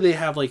basically they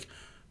have, like,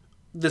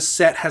 the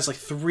set has, like,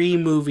 3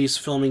 movies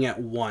filming at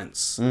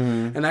once.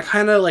 Mm-hmm. And that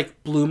kind of,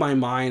 like, blew my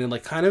mind, and,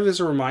 like, kind of is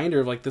a reminder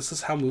of, like, this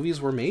is how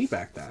movies were made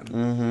back then.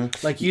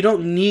 Mm-hmm. Like, you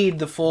don't need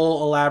the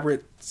full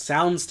elaborate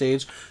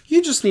soundstage.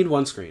 You just need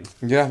one screen.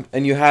 Yeah,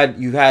 and you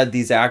had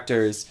these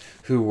actors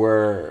who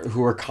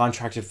were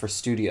contracted for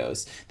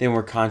studios. They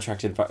were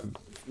contracted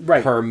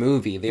per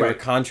movie. They were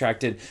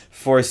contracted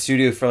for a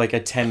studio for like a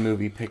 10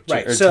 movie picture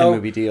or 10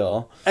 movie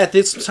deal. At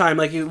this time,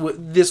 like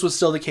this was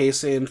still the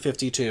case in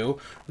 52,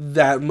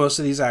 that most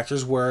of these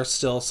actors were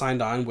still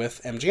signed on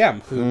with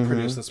MGM, who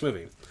produced this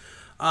movie.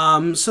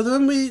 So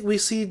then we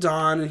see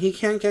Don, and he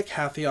can't get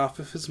Kathy off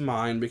of his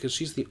mind because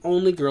she's the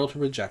only girl to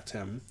reject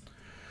him.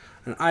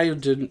 And I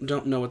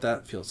don't know what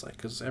that feels like,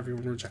 because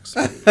everyone rejects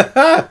me.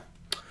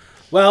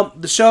 Well,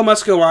 the show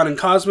must go on, and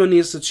Cosmo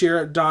needs to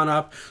cheer Don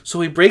up, so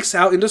he breaks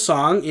out into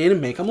song in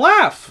Make 'Em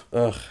Laugh.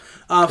 Ugh,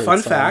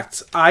 fun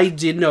fact, I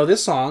did know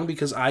this song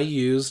because I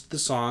used the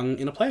song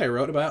in a play I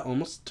wrote about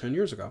almost 10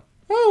 years ago.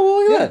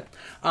 Oh, well,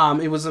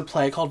 yeah. It was a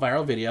play called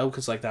Viral Video,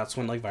 because like that's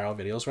when like viral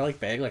videos were like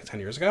big, like 10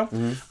 years ago.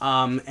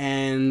 Mm-hmm.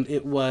 And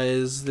it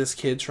was this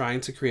kid trying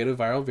to create a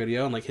viral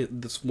video, and like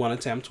this one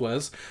attempt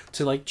was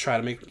to like try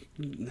to make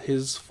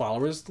his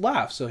followers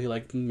laugh. So he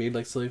like made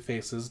like silly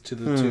faces to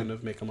the tune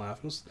of Make 'Em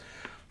Laugh.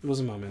 It was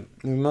a moment.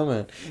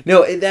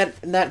 No,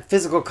 that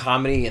physical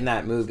comedy in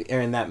that movie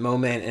or in that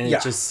moment, and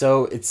it's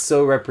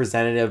so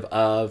representative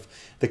of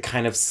the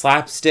kind of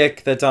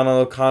slapstick that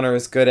Donald O'Connor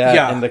is good at,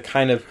 and the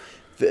kind of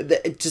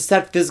just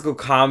that physical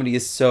comedy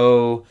is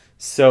so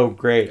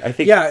great. I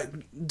think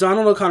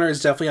Donald O'Connor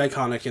is definitely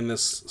iconic in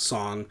this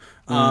song.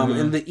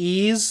 And the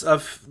ease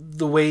of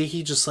the way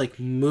he just like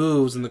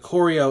moves and the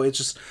choreo, it's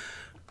just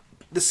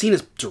the scene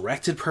is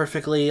directed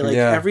perfectly. Like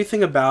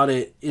everything about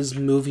it is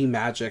movie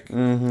magic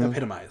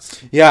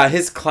epitomized. Yeah,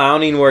 his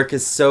clowning work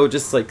is so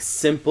just like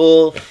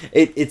simple.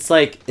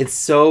 It's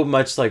so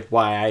much like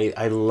why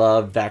I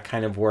love that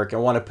kind of work. I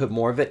want to put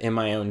more of it in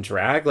my own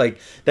drag. Like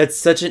that's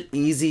such an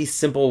easy,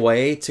 simple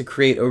way to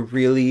create a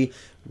really,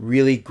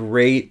 really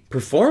great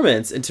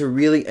performance and to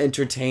really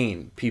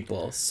entertain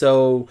people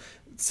so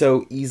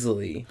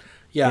easily.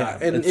 Yeah,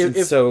 and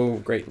it's so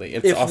greatly.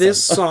 It's awesome. If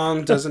this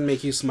song doesn't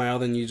make you smile,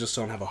 then you just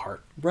don't have a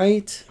heart.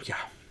 Right? Yeah.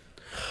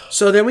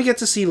 So then we get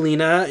to see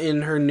Lena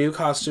in her new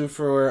costume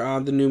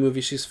for the new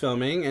movie she's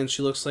filming, and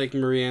she looks like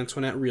Marie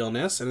Antoinette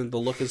realness, and the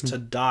look is to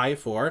die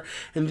for.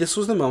 And this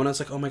was the moment I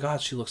was like, oh my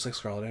god, she looks like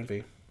Scarlet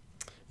Envy.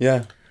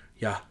 Yeah.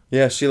 Yeah.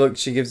 Yeah, she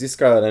gives you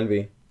Scarlet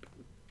Envy.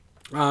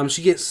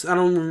 She gets,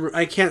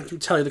 I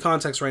can't tell you the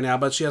context right now,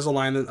 but she has a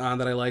line that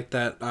I like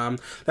that,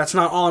 that's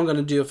not all I'm going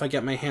to do if I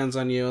get my hands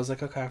on you. I was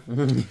like, okay.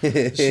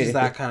 She's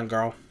that kind of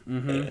girl.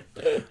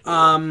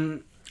 Mm-hmm.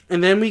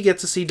 And then we get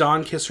to see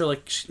Don kiss her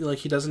like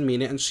he doesn't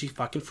mean it, and she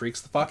fucking freaks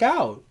the fuck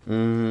out.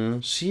 Mm-hmm.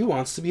 She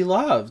wants to be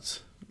loved.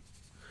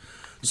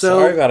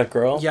 Sorry about it,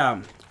 girl.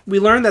 Yeah. We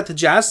learned that the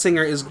jazz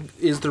singer is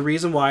the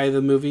reason why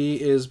the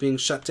movie is being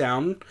shut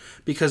down,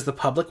 because the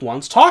public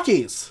wants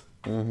talkies.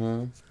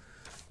 Mm-hmm.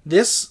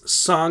 This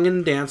song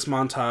and dance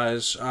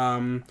montage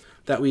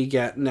that we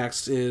get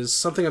next is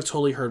something I've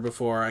totally heard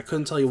before. I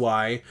couldn't tell you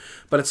why,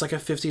 but it's like a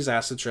 50s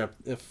acid trip.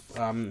 If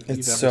you've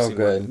ever seen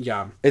good. One.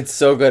 Yeah, it's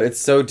so good. It's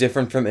so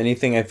different from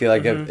anything I feel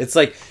like. It's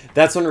like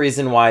that's one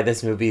reason why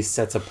this movie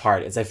sets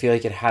apart. Is I feel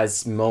like it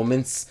has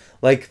moments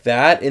like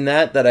that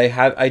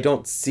I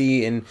don't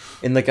see in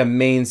like a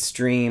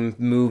mainstream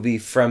movie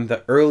from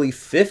the early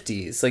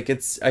 50s. Like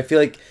I feel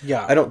like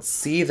I don't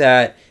see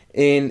that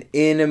in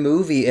a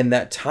movie in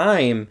that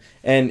time,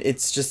 and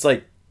it's just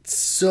like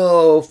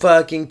so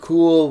fucking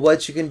cool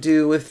what you can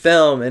do with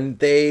film, and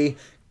they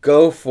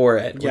go for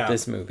it with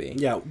this movie.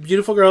 Yeah,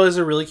 Beautiful Girl is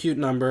a really cute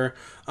number,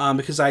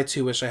 because I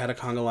too wish I had a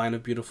conga line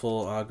of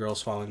beautiful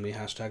girls following me,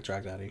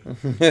 #DragDaddy.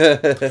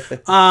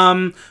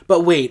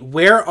 But wait,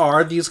 where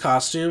are these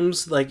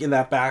costumes, like in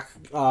that back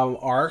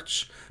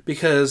arch?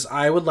 Because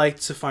I would like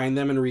to find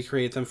them and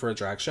recreate them for a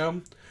drag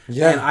show.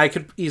 Yeah. And I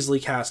could easily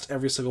cast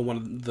every single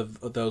one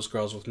of those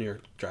girls with New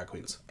York drag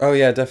queens. Oh,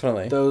 yeah,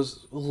 definitely.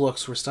 Those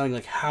looks were stunning.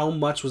 Like, how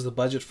much was the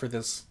budget for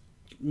this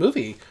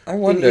movie? I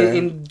wonder.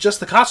 In just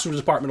the costume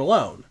department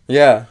alone.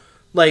 Yeah.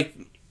 Like,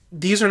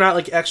 these are not,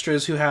 like,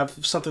 extras who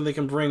have something they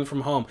can bring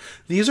from home.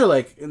 These are,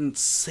 like,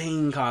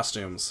 insane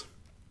costumes.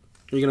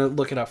 Are you going to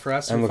look it up for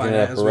us? I'm looking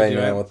it up right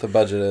now what the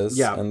budget is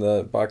and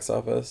the box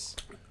office.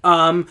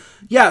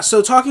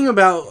 So talking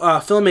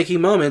about filmmaking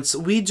moments,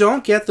 we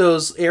don't get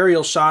those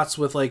aerial shots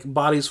with like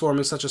bodies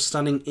forming such a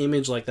stunning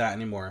image like that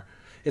anymore.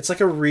 It's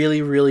like a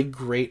really, really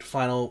great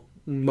final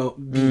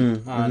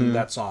beat on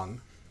that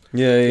song.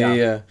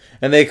 Yeah.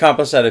 And they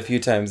accomplished that a few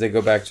times. They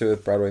go back to it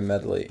with Broadway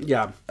Medley.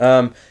 Yeah.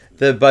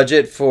 The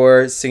budget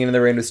for Singing in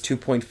the Rain was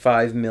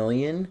 $2.5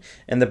 million,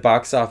 and the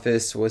box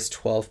office was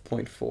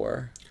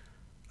 $12.4.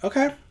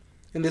 Okay.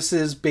 And this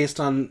is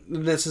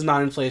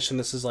not inflation.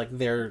 This is like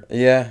their...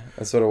 Yeah,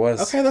 that's what it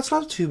was. Okay, that's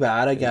not too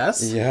bad, I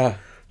guess. Yeah.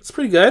 It's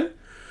pretty good.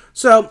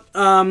 So,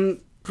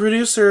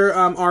 producer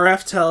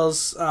RF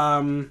tells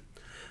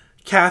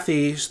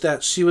Kathy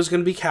that she was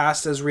going to be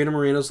cast as Rita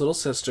Moreno's little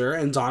sister,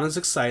 and Dawn is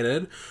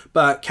excited,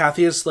 but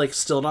Kathy is like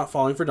still not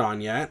falling for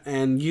Dawn yet,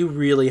 and you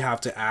really have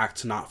to act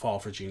to not fall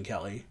for Gene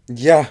Kelly.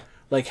 Yeah.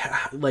 Like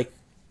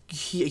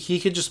he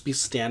could just be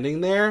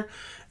standing there,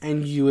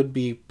 and you would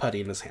be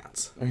putty in his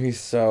hands. He's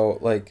so,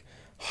 like,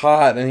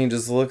 hot, and he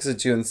just looks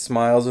at you and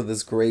smiles with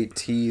his great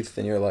teeth,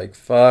 and you're like,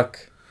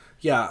 fuck.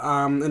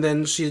 Yeah, and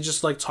then she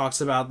just, like, talks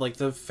about, like,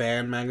 the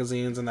fan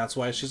magazines, and that's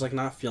why she's, like,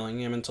 not feeling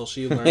him until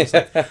she learns,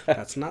 like,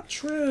 that's not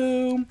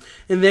true.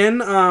 And then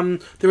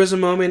there was a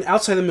moment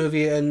outside the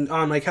movie, and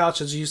on my couch,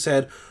 as you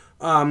said,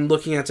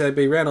 looking at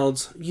Debbie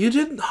Reynolds, you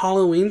did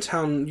Halloween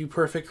Town, you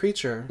perfect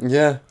creature.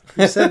 Yeah.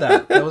 You said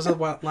that. That was a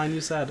line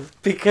you said.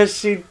 Because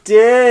she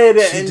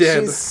did.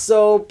 She's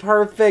so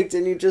perfect,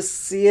 and you just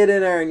see it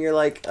in her, and you're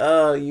like,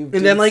 oh, you.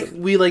 And then, like,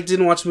 we, like,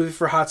 didn't watch the movie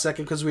for a hot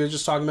second because we were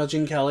just talking about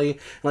Gene Kelly and,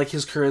 like,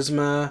 his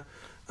charisma.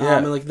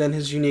 And, like, then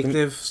his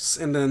uniqueness,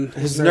 and then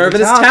his nerve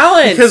and his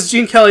talent. Because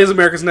Gene Kelly is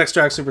America's Next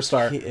Drag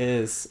Superstar. He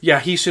is. Yeah,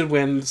 he should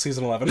win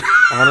season 11.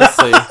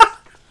 Honestly.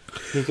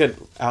 He could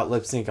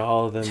out-lip sync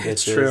all of them bitches.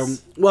 It's true.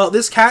 Well,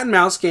 this cat and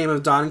mouse game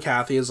of Dawn and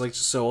Kathy is, like,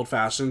 just so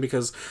old-fashioned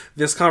because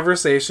this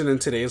conversation in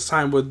today's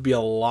time would be a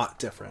lot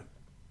different.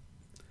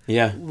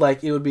 Yeah.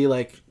 Like, it would be,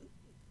 like,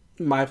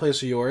 my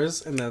place or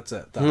yours, and that's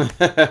it.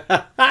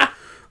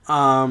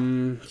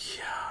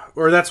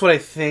 Or that's what I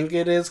think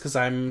it is, because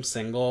I'm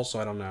single,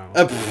 so I don't know.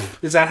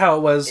 Is that how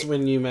it was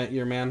when you met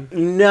your man?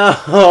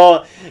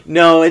 No,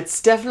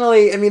 it's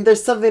definitely, I mean,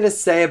 there's something to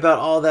say about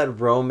all that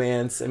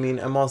romance. I mean,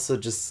 I'm also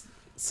just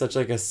such,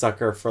 like, a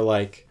sucker for,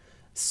 like,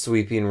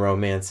 sweeping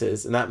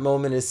romances. And that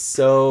moment is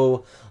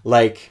so,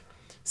 like,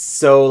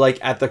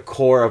 at the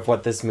core of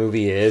what this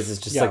movie is.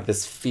 It's just, like,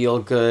 this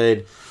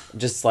feel-good,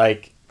 just,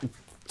 like,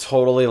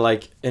 totally,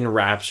 like,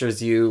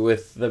 enraptures you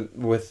with the,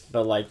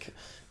 like,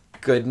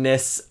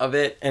 goodness of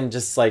it, and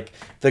just, like,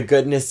 the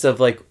goodness of,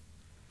 like,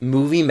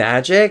 movie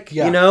magic,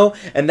 you know?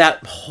 And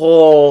that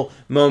whole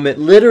moment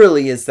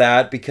literally is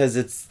that, because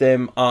it's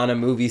them on a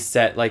movie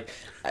set, like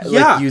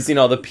using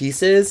all the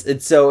pieces. And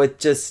so it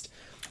just...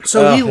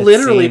 So he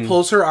literally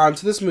pulls her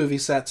onto this movie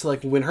set to,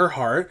 like, win her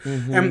heart.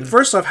 Mm-hmm. And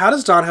first off, how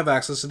does Dawn have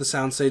access to the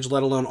soundstage,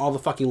 let alone all the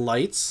fucking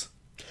lights?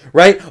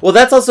 Right? Well,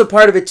 that's also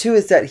part of it, too,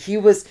 is that he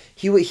was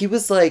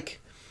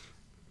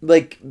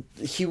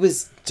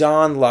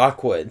Don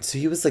Lockwood. So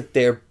he was, like,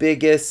 their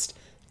biggest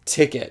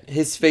ticket.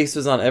 His face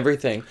was on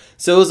everything.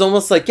 So it was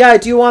almost like, yeah,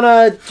 do you want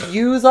to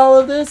use all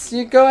of this?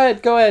 You go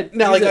ahead.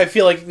 Now, like, I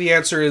feel like the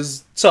answer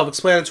is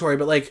self-explanatory,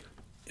 but, like,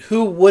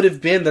 who would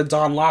have been the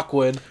Don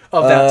Lockwood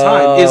of that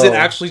time? Is it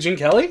actually Gene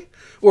Kelly?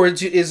 Or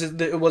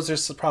was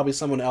there probably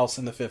someone else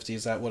in the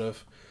 50s that would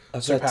have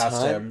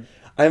surpassed him?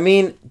 I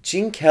mean,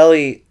 Gene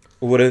Kelly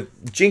would have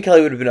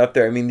been up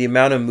there. I mean, the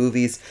amount of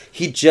movies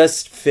he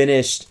just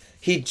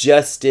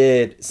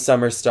did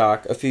Summer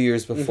Stock a few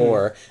years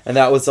before, and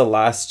that was the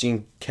last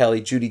Gene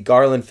Kelly, Judy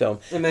Garland film.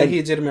 And then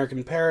he did American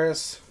in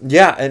Paris.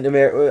 Yeah, and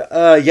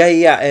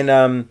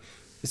and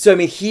so I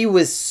mean, he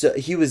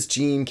was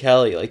Gene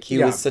Kelly, like he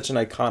was such an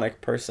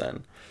iconic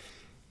person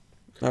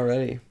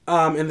already.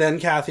 And then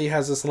Kathy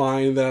has this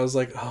line that I was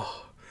like,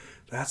 oh,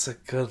 that's a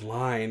good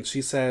line.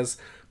 She says,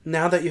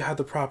 "Now that you have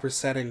the proper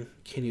setting,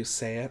 can you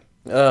say it?"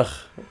 Ugh.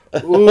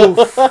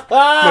 Oof.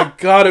 My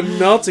God, I'm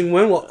melting.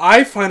 When will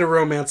I find a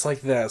romance like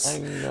this? I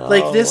know.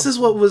 Like, this is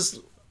what was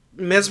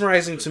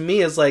mesmerizing to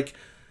me, is like,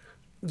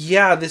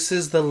 yeah, this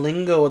is the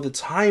lingo of the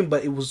time,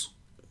 but it was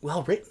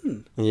well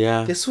written.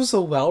 Yeah. This was a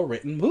well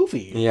written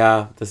movie.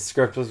 Yeah, the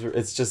script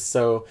it's just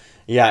so,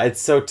 it's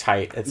so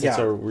tight. It's such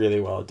a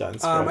really well done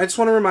script. I just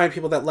want to remind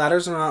people that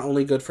ladders are not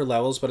only good for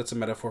levels, but it's a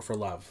metaphor for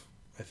love,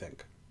 I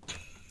think.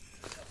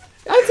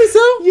 I'd say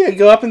so. Yeah,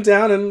 go up and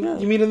down,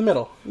 and you meet in the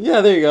middle.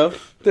 Yeah, there you go.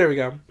 There we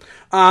go.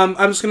 I'm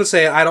just gonna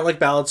say I don't like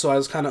ballads, so I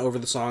was kind of over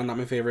the song. Not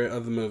my favorite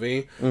of the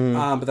movie.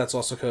 But that's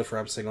also code for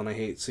I'm single and I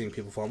hate seeing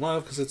people fall in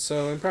love because it's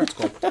so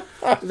impractical.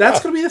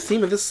 That's gonna be the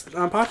theme of this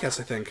podcast,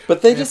 I think.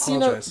 But they just,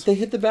 they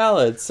hit the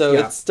ballad, so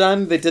it's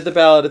done. They did the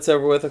ballad. It's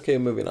over with. Okay,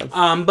 moving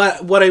on.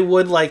 But what I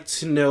would like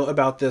to know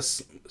about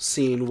this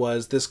scene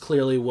was this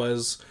clearly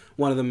was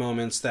one of the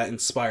moments that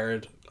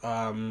inspired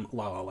La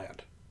La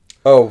Land.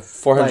 Oh,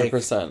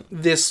 400%. Like,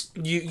 this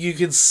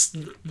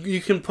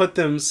you can put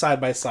them side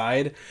by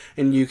side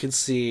and you can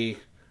see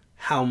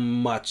how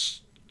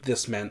much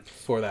this meant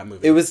for that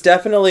movie. It was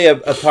definitely a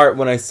part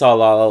when I saw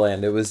La La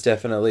Land. It was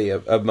definitely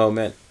a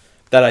moment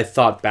that I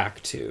thought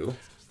back to.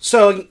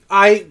 So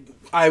I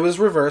was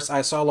reverse.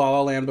 I saw La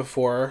La Land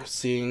before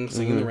seeing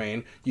Singing in the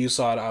Rain. You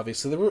saw it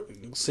obviously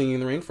Singing in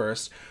the Rain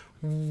first.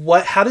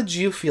 How did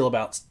you feel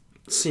about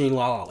seeing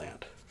La La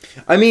Land?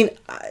 I mean,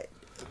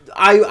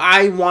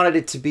 I wanted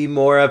it to be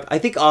more of... I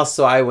think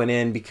also I went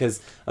in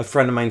because a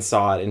friend of mine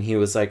saw it and he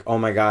was like, oh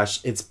my gosh,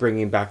 it's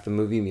bringing back the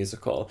movie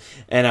musical.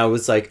 And I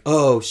was like,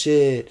 oh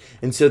shit.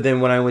 And so then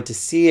when I went to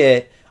see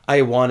it,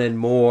 I wanted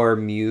more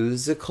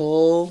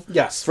musical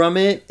from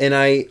it. And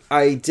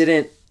I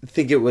didn't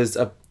think it was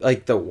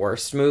like the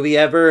worst movie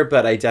ever,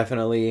 but I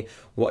definitely...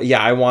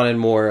 I wanted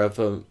more of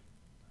a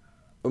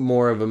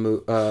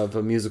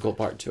musical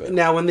part to it.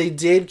 Now, when they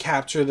did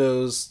capture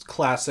those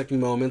classic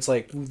moments,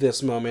 like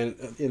this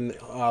moment in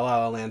La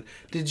La Land,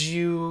 did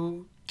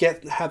you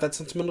have that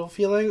sentimental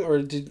feeling, or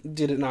did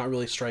it not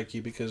really strike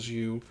you because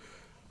you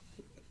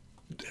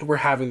were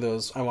having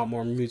those I want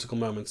more musical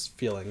moments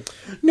feeling?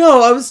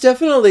 No, I was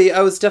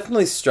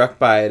definitely struck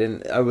by it,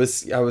 and I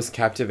was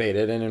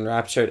captivated and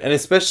enraptured, and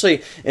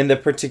especially in the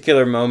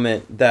particular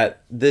moment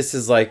that this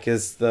is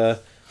the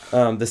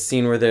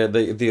scene where they're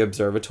the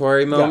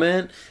observatory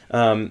moment.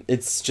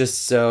 It's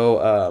just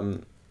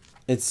so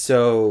it's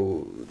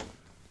so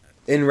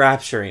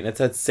enrapturing. It's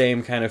that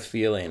same kind of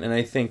feeling, and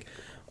I think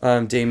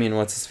Damien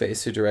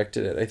What's-His-Face, who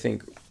directed it, I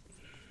think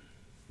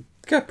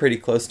got pretty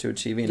close to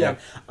achieving it.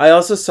 I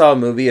also saw a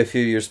movie a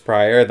few years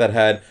prior that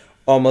had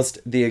almost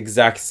the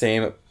exact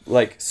same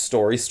like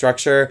story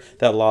structure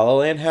that La La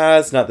Land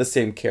has, not the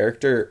same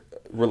character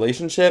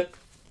relationship,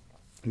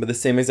 but the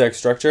same exact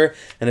structure,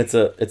 and it's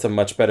a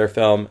much better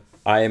film,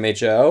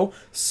 IMHO.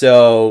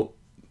 So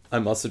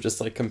I'm also just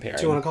like comparing.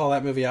 Do you want to call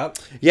that movie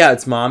out? Yeah,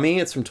 it's Mommy.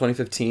 It's from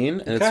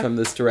 2015, and it's from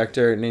this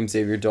director named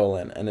Xavier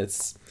Dolan, and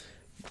it's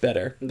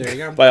better. There you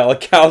go. By all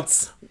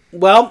accounts.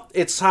 Well,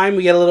 it's time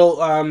we get a little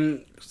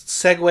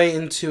segue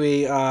into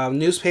a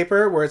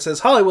newspaper where it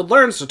says Hollywood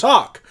learns to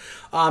talk,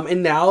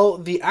 and now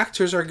the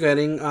actors are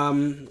getting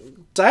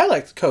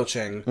dialect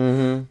coaching.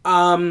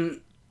 Mm-hmm.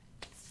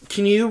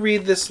 Can you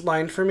read this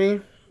line for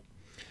me?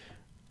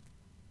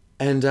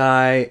 And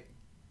I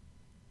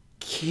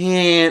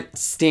can't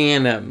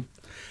stand him.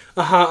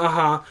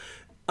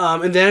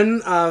 And then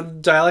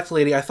dialect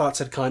lady I thought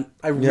said cunt.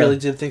 I really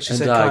did think she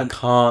said cunt. And I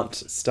can't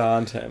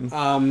stand him.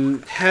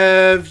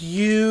 Have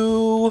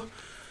you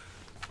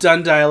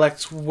done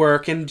dialect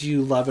work, and do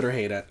you love it or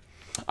hate it?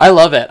 I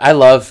love it.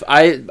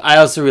 I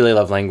also really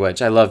love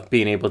language. I love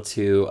being able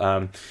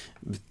to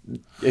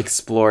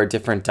explore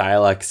different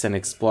dialects and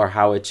explore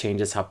how it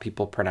changes how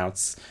people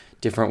pronounce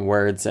different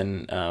words,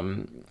 and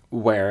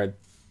where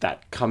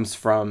that comes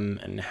from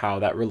and how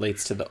that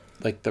relates to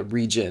the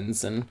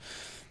regions.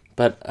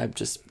 But I'm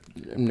just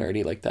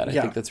nerdy like that. I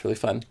think that's really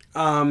fun.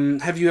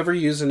 Have you ever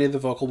used any of the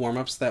vocal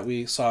warm-ups that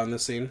we saw in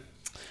this scene?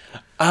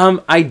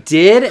 I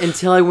did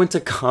until I went to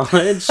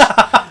college.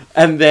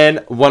 And then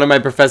one of my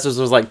professors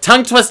was like,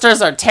 tongue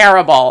twisters are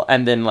terrible.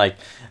 And then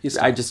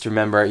I just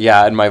remember,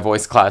 in my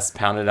voice class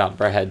pounded out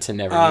of our head to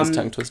never use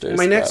tongue twisters.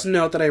 My next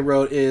note that I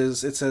wrote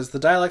is, it says, the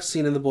dialect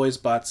scene in The Boys'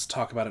 Butts.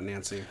 Talk about it,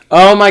 Nancy.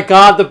 Oh my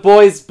god, The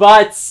Boys'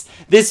 Butts.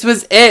 This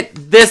was it.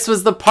 This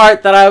was the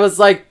part that I was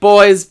like,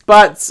 boys'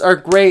 butts are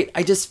great.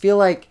 I just feel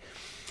like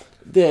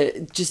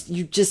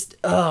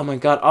oh my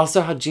god.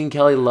 Also how Gene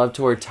Kelly loved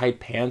to wear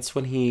tight pants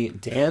when he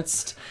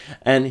danced.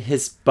 And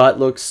his butt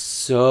looks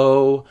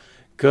so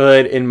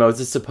good in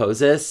Moses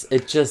Supposes.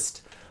 It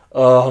just,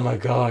 oh my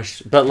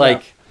gosh.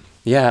 But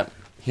he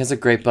has a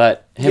great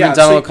butt. Him and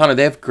Donald O'Connor,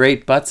 they have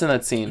great butts in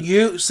that scene.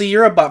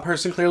 You're a butt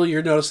person. Clearly,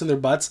 you're noticing their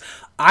butts.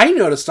 I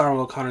noticed Donald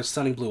O'Connor's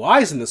stunning blue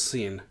eyes in this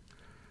scene.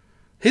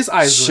 His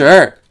eyes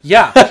Sure. His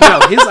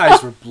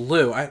eyes were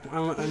blue.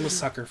 I'm a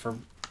sucker for...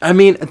 I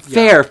mean,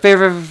 fair.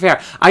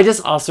 I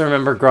just also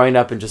remember growing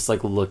up and just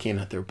looking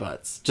at their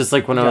butts. Just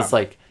when I was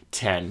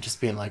 10,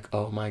 just being like,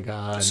 oh my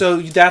god. So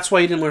that's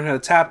why you didn't learn how to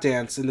tap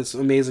dance in this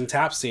amazing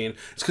tap scene.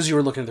 It's because you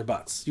were looking at their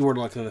butts. You weren't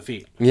looking at the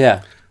feet.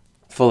 Yeah.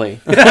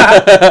 Fully.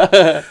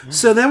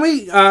 So then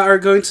we are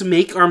going to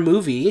make our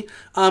movie,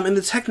 and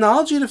the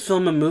technology to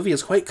film a movie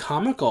is quite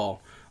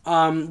comical.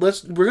 We're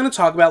going to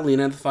talk about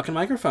Lena and the fucking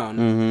microphone.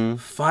 Mm-hmm.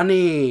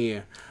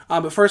 Funny.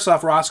 But first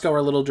off, Roscoe,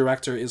 our little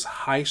director, is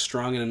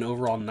high-strung and an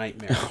overall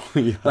nightmare.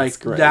 Yeah,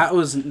 like,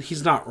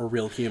 he's not a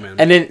real human.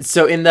 And then,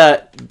 so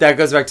that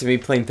goes back to me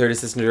playing third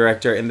assistant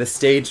director. In the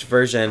staged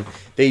version,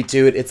 they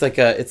do it, it's like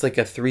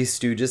a Three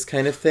Stooges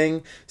kind of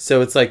thing.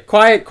 So it's like,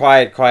 quiet,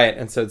 quiet, quiet.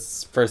 And so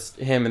it's first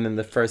him and then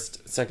the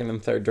first, second,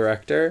 and third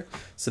director.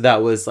 So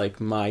that was like,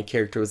 my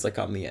character was like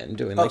on the end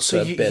doing like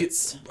the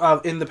bits.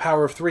 In The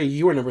Power of Three,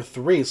 you were number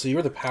 3, so you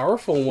were the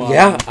powerful one.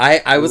 Yeah,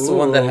 I was the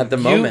one that had the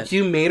moment.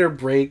 You made or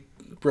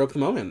broke the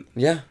moment.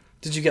 Yeah.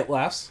 Did you get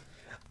laughs?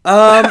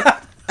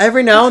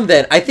 Every now and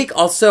then. I think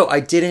also I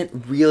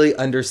didn't really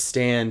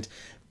understand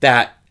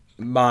that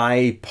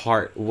my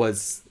part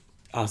was...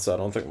 Also, I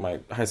don't think my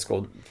high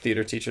school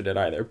theater teacher did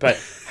either.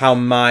 But how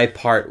my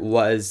part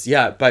was...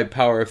 Yeah, by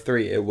Power of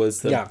Three, it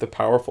was the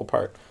powerful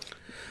part.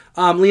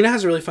 Lena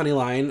has a really funny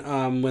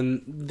line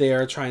when they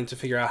are trying to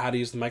figure out how to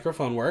use the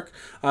microphone work.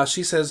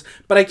 She says,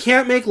 "But I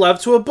can't make love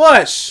to a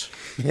bush."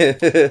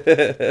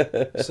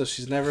 So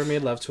she's never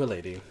made love to a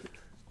lady.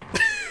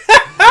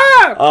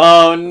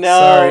 Oh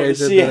no! Sorry,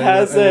 she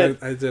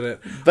hasn't. I did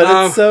it,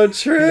 but it's so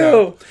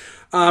true.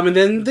 Yeah. And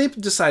then they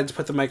decide to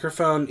put the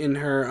microphone in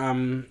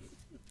her,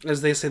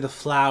 as they say, the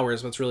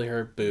flowers, but it's really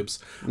her boobs.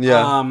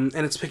 Yeah. And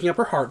it's picking up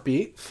her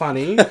heartbeat.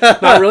 Funny,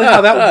 not really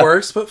how that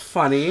works, but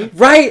funny.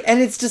 Right,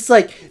 and it's just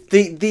like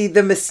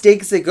the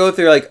mistakes they go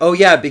through. Like, oh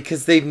yeah,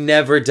 because they've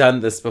never done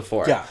this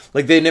before. Yeah,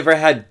 like they never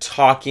had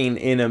talking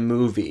in a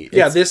movie.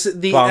 The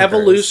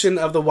evolution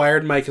of the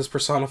wired mic is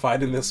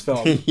personified in this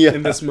film.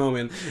 In this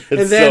moment, and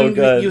then so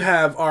good. You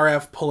have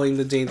RF pulling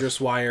the dangerous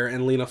wire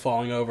and Lena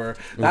falling over.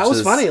 That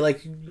was funny.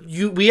 Like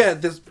we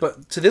had this,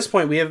 but to this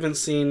point we haven't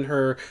seen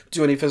her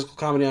do any physical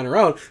comedy on her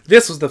own.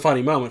 This was the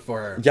funny moment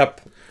for her.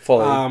 Yep,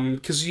 fully.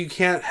 Because you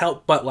can't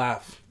help but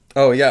laugh.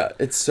 Oh yeah,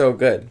 it's so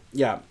good.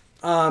 Yeah.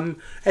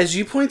 As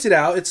you pointed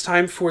out, it's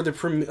time for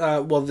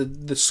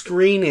the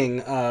screening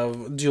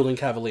of Dueling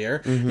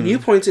Cavalier, and you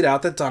pointed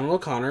out that Donald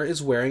O'Connor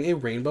is wearing a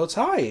rainbow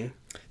tie.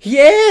 He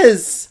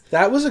is!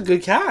 That was a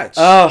good catch.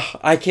 Oh,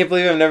 I can't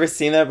believe I've never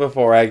seen that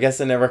before. I guess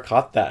I never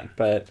caught that,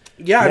 but...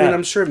 Yeah, I mean,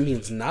 I'm sure it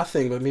means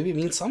nothing, but maybe it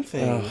means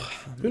something.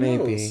 Who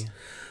maybe.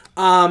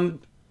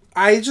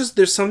 knows?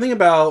 There's something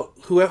about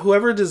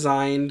whoever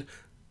designed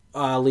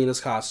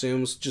Lena's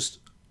costumes, just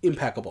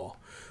impeccable.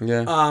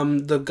 Yeah.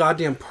 The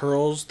goddamn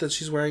pearls that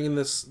she's wearing in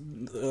this,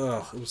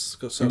 it was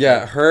so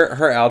yeah, good.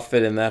 her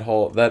outfit in her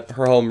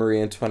whole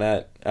Marie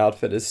Antoinette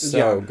outfit is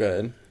so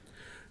good.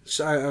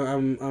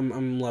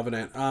 I'm loving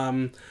it.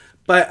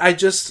 But I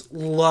just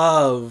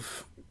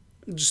love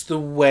just the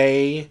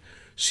way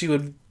she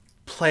would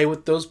play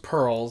with those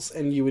pearls,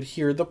 and you would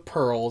hear the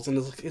pearls, and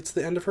it's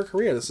the end of her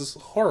career. This is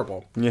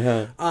horrible.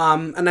 Yeah.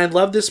 And I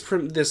love this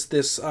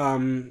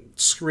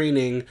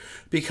screening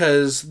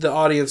because the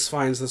audience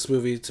finds this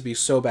movie to be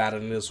so bad,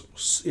 and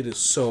it is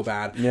so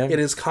bad. Yeah. It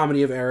is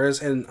comedy of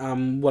errors,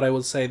 and what I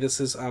would say,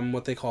 this is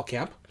what they call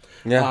camp.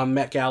 Yeah.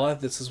 Met Gala.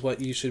 This is what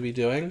you should be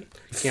doing.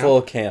 Camp.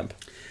 Full camp.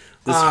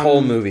 This whole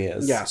movie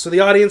is. Yeah, so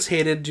the audience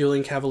hated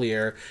Dueling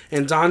Cavalier,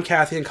 and Don,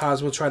 Kathy, and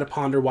Cosmo try to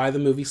ponder why the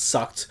movie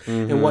sucked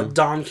and what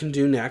Don can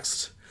do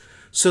next.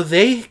 So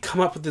they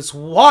come up with this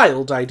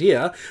wild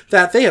idea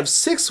that they have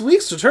 6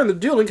 weeks to turn the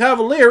Dueling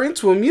Cavalier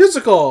into a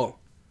musical.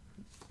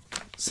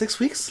 6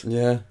 weeks?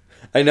 Yeah.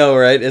 I know,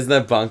 right? Isn't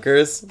that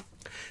bonkers?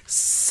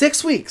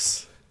 6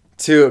 weeks.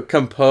 To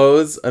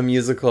compose a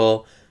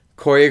musical,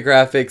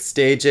 choreograph it,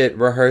 stage it,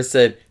 rehearse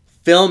it,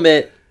 film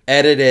it,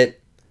 edit it.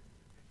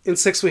 In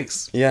 6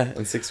 weeks. Yeah,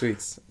 in 6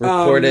 weeks.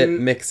 Record it,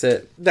 mix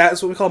it.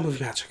 That's what we call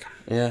movie magic.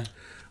 Yeah.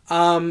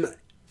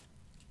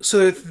 So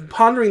they're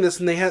pondering this,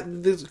 and they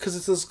had this, because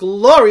it's this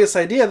glorious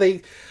idea.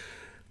 They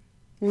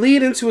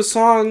lead into a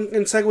song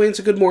and segue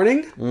into Good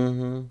Morning.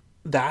 Mm-hmm.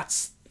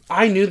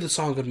 I knew the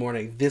song Good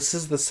Morning. This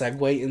is the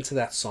segue into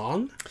that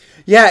song.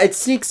 Yeah, it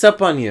sneaks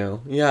up on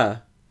you. Yeah.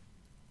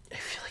 I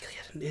feel like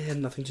it had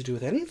nothing to do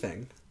with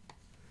anything.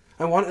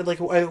 When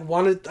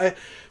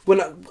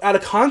out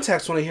of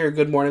context, when I hear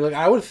Good Morning, like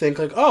I would think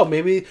like, oh,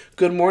 maybe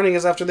Good Morning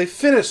is after they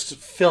finished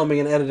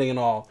filming and editing and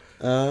all.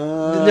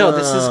 Oh. No,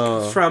 this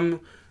is from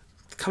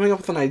coming up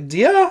with an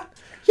idea.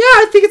 Yeah,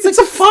 I think it's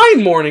a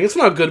fine morning. It's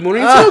not a good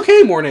morning. It's an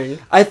okay morning.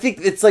 I think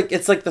it's like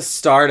the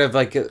start of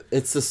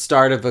it's the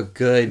start of a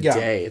good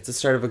day. It's the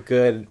start of a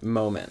good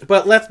moment.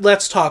 But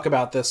let's talk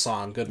about this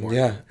song, Good Morning.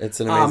 Yeah, it's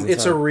an amazing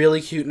It's song. a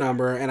really cute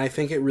number, and I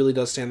think it really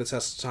does stand the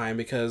test of time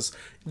because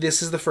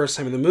this is the first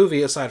time in the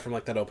movie, aside from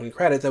like that opening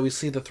credit, that we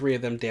see the three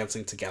of them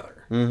dancing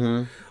together.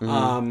 Mm-hmm.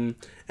 Mm-hmm.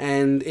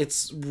 And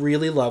it's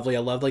really lovely. I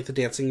love like the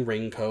dancing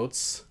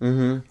raincoats.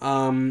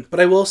 Mm-hmm. But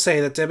I will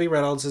say that Debbie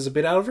Reynolds is a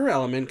bit out of her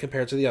element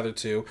compared to the other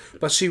two,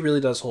 but she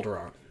really does hold her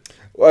own.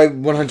 I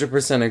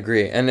 100%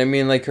 agree. And I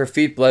mean, like, her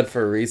feet bled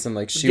for a reason.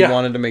 Like, she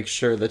wanted to make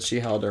sure that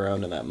she held her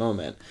own in that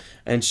moment.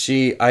 And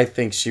I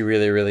think she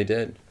really, really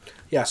did.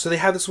 Yeah, so they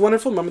have this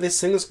wonderful moment. They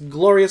sing this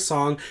glorious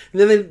song, and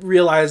then they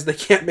realize they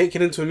can't make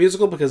it into a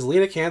musical because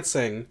Lena can't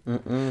sing.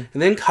 Mm-mm.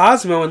 And then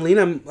Cosmo and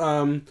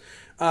Lena...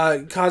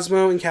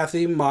 Cosmo and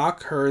Kathy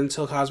mock her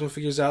until Cosmo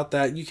figures out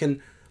that you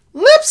can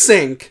lip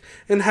sync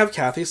and have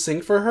Kathy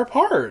sing for her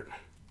part.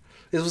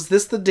 Was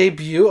this the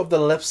debut of the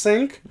lip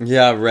sync?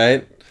 Yeah,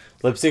 right.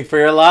 Lip sync for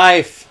your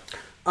life.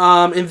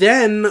 And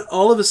then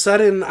all of a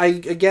sudden,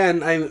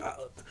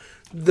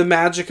 the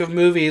magic of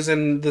movies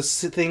and the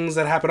things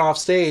that happen off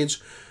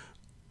stage.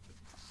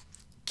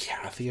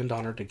 Kathy and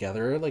Don are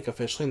together, like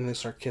officially, and they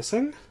start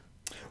kissing.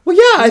 Well,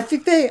 yeah, I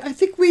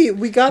think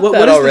we got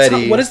that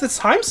already. What is the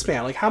time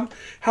span? Like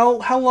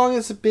how long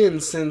has it been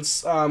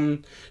since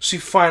she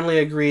finally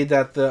agreed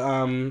that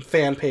the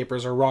fan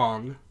papers are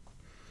wrong?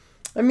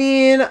 I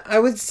mean, I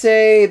would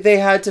say they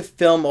had to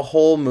film a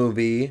whole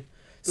movie,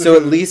 so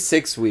at least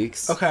 6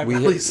 weeks. Okay, at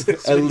least 6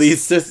 weeks. At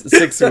least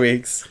 6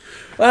 weeks.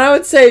 Well, I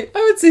would say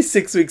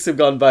 6 weeks have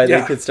gone by. Yeah.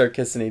 They could start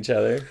kissing each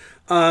other.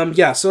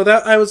 So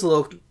that I was a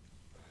little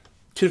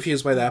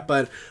confused by that,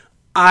 but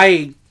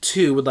I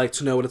too would like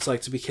to know what it's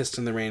like to be kissed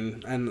in the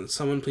rain, and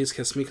someone please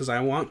kiss me because I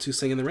want to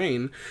sing in the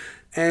rain.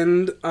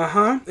 And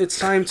it's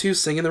time to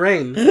sing in the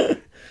rain.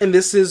 And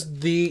this is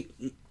the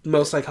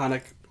most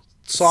iconic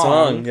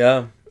song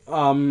yeah.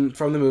 From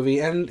the movie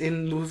and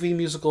in movie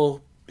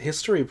musical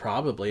history,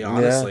 probably,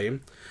 honestly.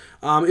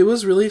 Yeah. It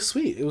was really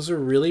sweet. It was a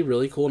really,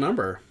 really cool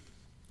number.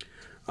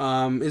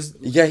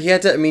 He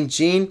had to. I mean,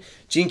 Gene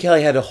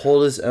Kelly had to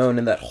hold his own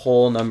in that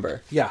whole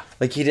number. Yeah,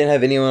 like he didn't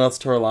have anyone else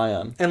to rely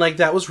on. And like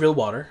that was real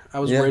water. I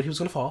was worried he was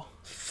gonna fall.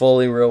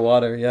 Fully real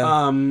water.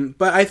 Yeah.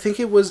 But I think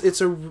it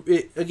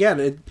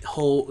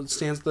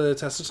stands the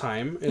test of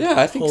time.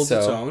 I think holds so.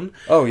 Its own.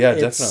 Oh yeah,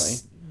 It's definitely.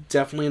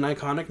 Definitely an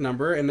iconic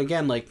number. And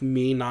again, like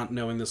me not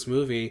knowing this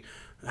movie,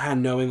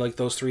 and knowing like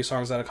those 3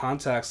 songs out of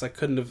context, I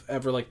couldn't have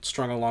ever like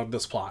strung along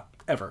this plot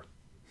ever.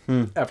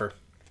 Ever.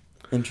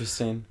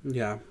 Interesting.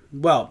 Yeah.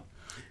 Well,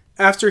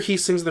 after he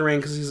sings the rain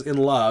because he's in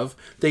love,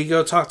 they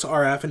go talk to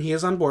RF, and he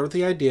is on board with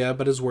the idea,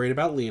 but is worried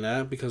about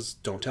Lena because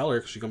don't tell her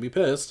because she's gonna be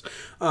pissed.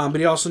 But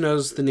he also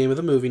knows the name of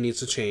the movie needs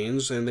to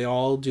change, and they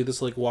all do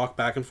this like walk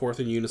back and forth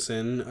in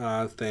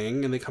unison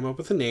thing, and they come up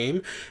with a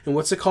name. And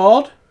what's it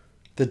called?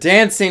 The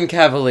Dancing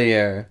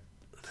Cavalier.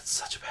 That's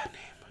such a bad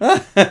name.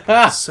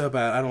 So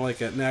bad. I don't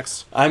like it.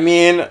 Next. I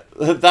mean,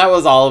 that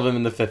was all of them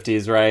in the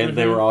 50s, right? Mm-hmm.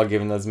 They were all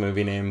given those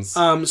movie names.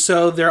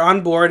 So they're on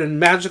board, and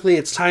magically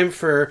it's time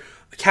for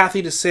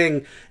Kathy to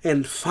sing,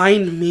 and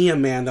find me a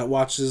man that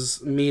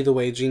watches me the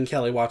way Gene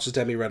Kelly watches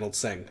Debbie Reynolds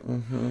sing.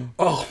 Mm-hmm.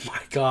 Oh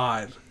my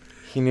God.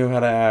 He knew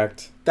how to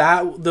act. He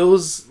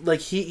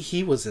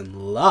was in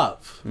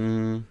love.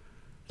 Mm.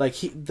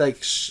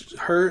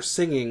 Her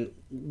singing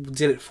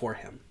did it for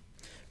him.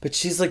 But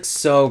she's like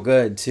so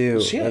good too.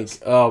 She is.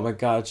 Oh my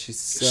God, she's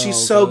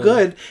so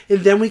good.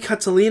 And then we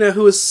cut to Lena,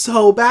 who is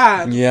so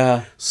bad.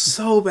 Yeah.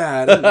 So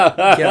bad.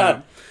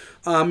 Yeah.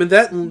 And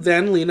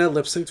then Lena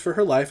lip synced for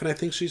her life, and I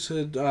think she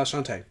should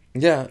Shantae.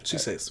 Yeah. She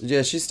stays.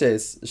 Yeah, she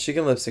stays. She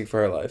can lip sync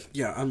for her life.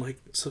 Yeah, unlike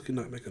Silky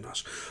Nutmeg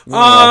Ganache.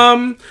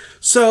 Yeah.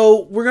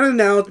 So we're gonna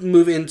now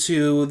move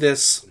into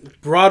this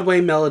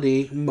Broadway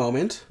melody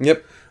moment.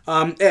 Yep.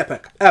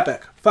 Epic.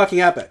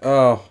 Fucking epic.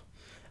 Oh.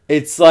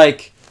 It's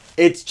like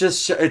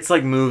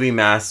movie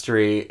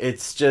mastery.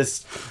 It's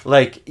just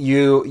like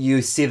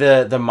you see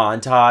the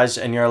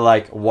montage and you're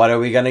like, what are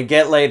we gonna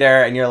get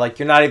later? And you're like,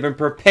 you're not even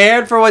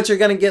prepared for what you're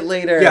gonna get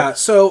later. Yeah.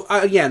 So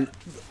again,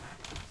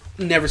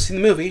 never seen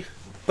the movie,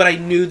 but I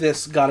knew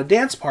this got a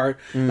dance part.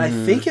 And I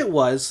think it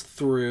was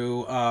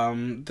through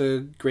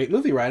the Great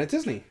Movie Ride at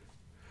Disney.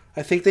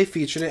 I think they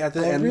featured it at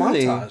the end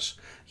montage.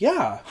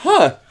 Yeah.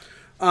 Huh.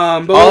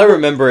 But all I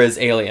remember is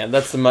Alien.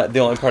 That's the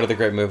only part of the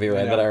Great Movie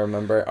Ride that I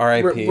remember.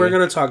 R.I.P. We're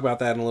going to talk about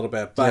that in a little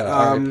bit. But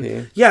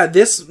yeah,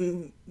 this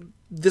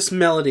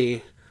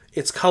melody,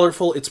 it's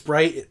colorful, it's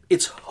bright,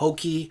 it's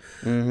hokey.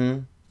 Mm-hmm.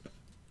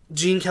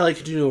 Gene Kelly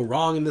could do no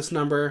wrong in this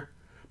number,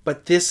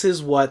 but this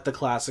is what the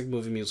classic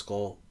movie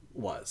musical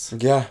was.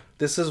 Yeah.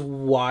 This is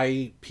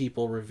why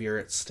people revere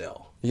it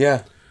still.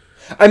 Yeah.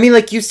 I mean,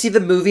 like, you see the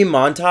movie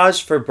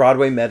montage for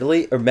Broadway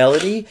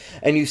Melody,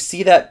 and you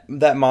see that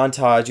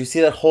montage, you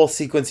see that whole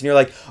sequence, and you're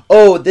like,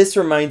 oh, this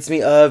reminds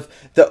me of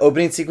the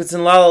opening sequence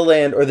in La La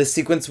Land, or the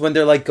sequence when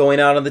they're, like, going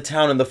out on the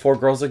town, and the 4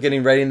 girls are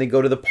getting ready, and they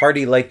go to the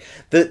party, like,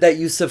 that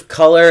use of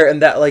color,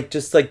 and that, like,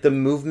 just, like, the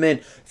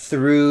movement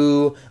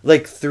through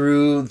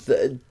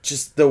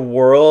the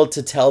world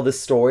to tell the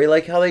story,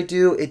 like how they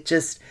do,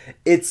 it's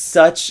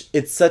such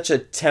a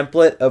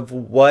template of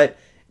what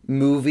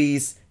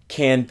movies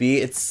can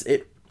be.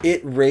 It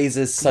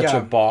raises such a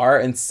bar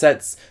and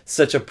sets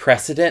such a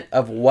precedent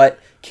of what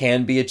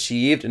can be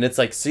achieved, and it's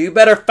like, so you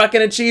better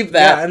fucking achieve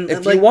that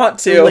if you want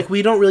to. Like,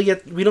 we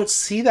don't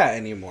see that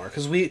anymore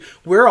because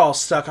we're all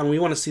stuck on, we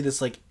want to see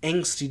this like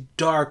angsty,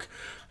 dark,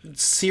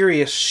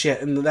 serious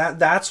shit, and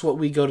that's what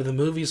we go to the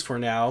movies for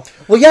now.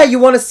 Well, yeah, you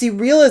want to see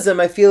realism.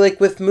 I feel like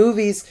with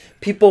movies,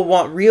 people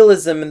want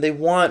realism, and they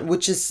want,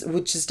 which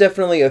is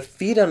definitely a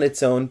feat on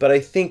its own, but I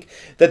think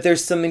that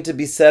there's something to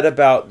be said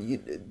about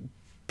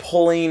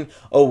pulling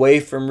away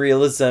from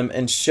realism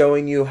and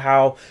showing you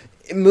how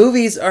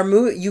movies are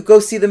you go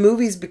see the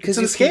movies because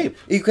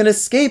you can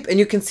escape and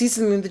you can see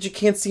something that you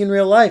can't see in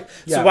real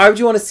life. So why would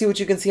you want to see what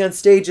you can see on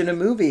stage in a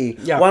movie?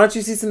 Why don't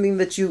you see something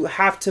that you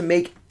have to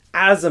make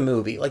as a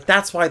movie? Like,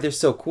 that's why they're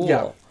so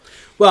cool.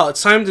 Well,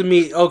 it's time to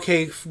meet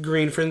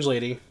green fringe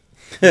lady.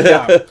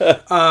 Yeah.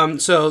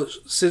 So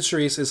Cyd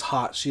Charisse is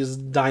hot. She is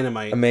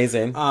dynamite.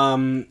 Amazing.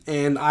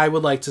 And I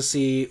would like to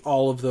see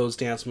all of those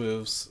dance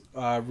moves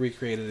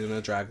recreated in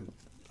a drag.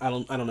 I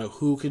don't know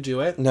who could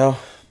do it. No.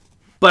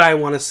 But I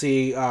want to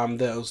see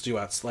those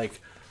duets. Like,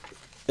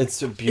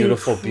 it's a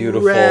beautiful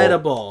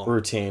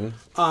routine.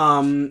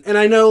 And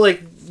I know,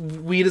 like,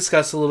 we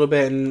discussed a little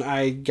bit, and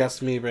I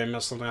guess maybe I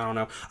missed something. I don't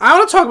know. I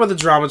want to talk about the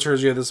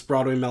dramaturgy of this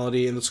Broadway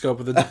melody in the scope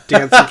of the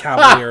Dancing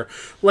Cavalier.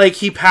 Like,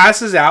 he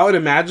passes out and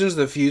imagines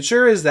the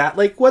future. Is that,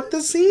 like, what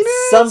the scene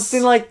is?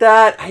 Something like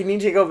that. I need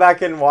to go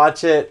back and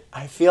watch it.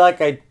 I feel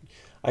like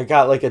I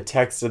got, like, a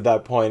text at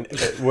that point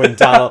when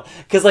Donald...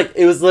 Because, like,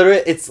 it was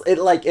literally...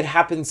 It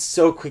happened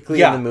so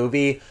quickly in the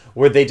movie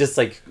where they just,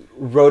 like,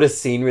 wrote a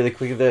scene really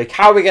quickly. They're like,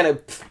 how are we going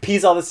to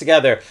piece all this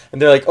together?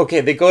 And they're like, okay,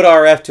 they go to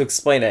RF to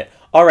explain it.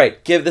 All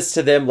right, give this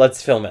to them.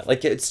 Let's film it.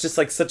 Like, it's just,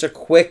 like, such a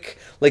quick,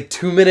 like,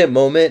 2-minute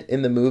moment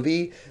in the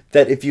movie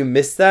that if you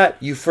miss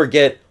that, you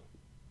forget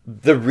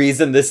the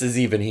reason this is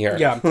even here.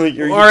 Yeah.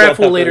 RF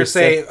will later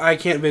say, I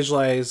can't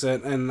visualize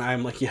it, and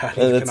I'm like, yeah,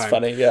 that's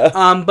funny,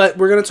 yeah. But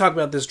we're going to talk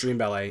about this dream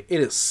ballet. It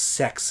is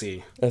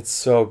sexy. It's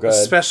so good.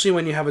 Especially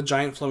when you have a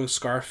giant flowing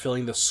scarf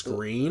filling the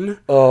screen.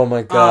 Oh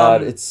my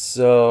god, it's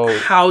so...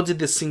 How did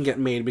this scene get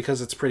made?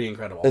 Because it's pretty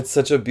incredible. It's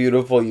such a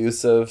beautiful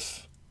use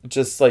of...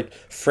 just like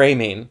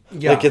framing.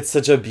 Like, it's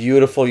such a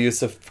beautiful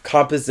use of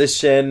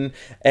composition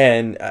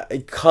and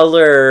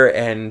color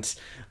and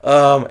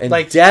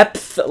like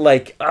depth.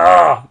 Like,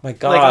 oh my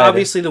god. Like,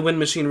 obviously the wind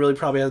machine really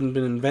probably hasn't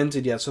been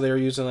invented yet, so they were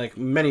using like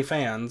many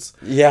fans.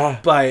 Yeah.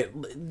 But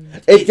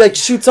it like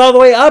shoots all the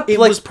way up. It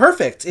was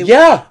perfect.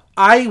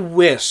 I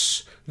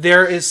wish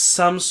there is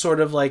some sort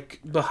of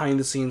like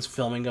behind the scenes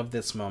filming of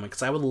this moment,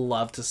 because I would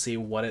love to see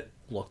what it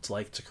looked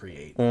like to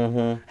create.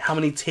 How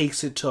many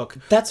takes it took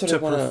to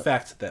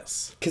perfect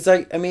this. Because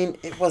I mean,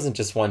 it wasn't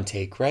just one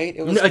take, right?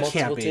 It was it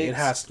can't be. Takes? It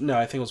has no,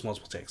 I think it was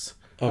multiple takes.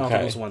 I don't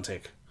think it was one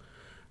take.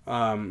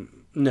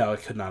 No,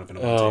 it could not have been a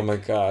one take. Oh my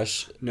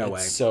gosh. No way.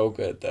 It's so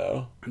good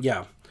though.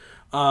 Yeah.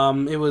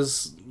 It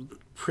was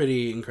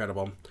pretty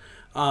incredible.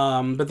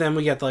 But then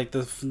we get like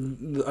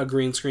a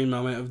green screen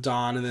moment of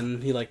Don, and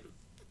then he like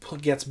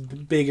gets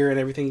bigger and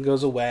everything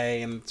goes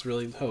away, and it's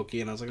really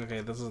hokey, and I was like,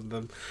 okay, this is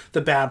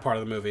the bad part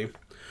of the movie.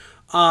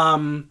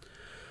 I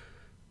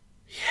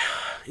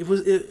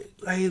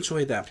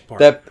enjoyed that part.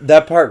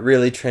 That part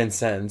really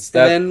transcends.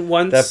 And then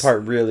once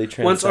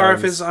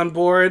RF is on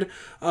board,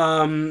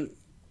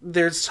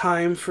 there's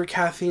time for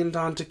Kathy and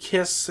Don to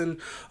kiss, and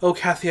oh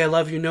Kathy, I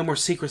love you, no more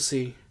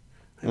secrecy.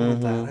 I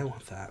want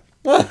that.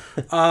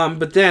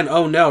 But then,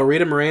 oh no,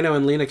 Rita Moreno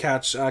and Lena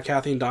catch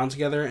Kathy and Don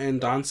together,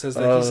 and Don says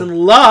that he's in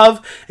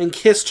love and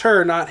kissed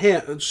her, not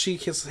him. She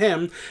kissed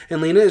him,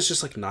 and Lena is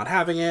just like not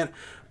having it.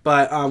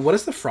 But what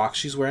is the frock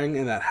she's wearing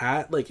and that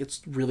hat? Like,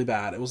 it's really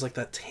bad. It was like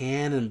that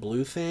tan and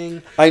blue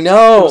thing. I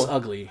know. It was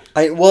ugly.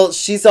 Well,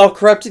 she's all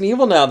corrupt and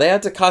evil now. They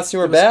had to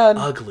costume her bad.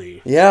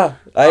 Ugly. Yeah,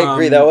 I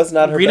agree. That was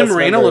not her Rita best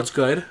Moreno member. looks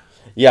good.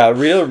 Yeah,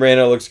 Rita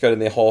Moreno looks good in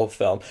the whole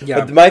film.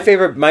 Yeah. But my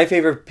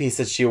favorite piece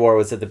that she wore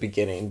was at the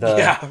beginning.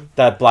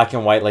 That black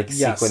and white, like,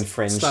 sequin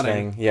fringe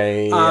thing.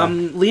 Yeah.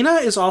 Lena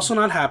is also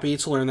not happy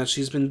to learn that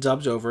she's been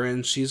dubbed over,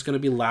 and she's going to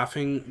be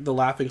the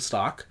laughing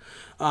stock.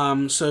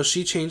 So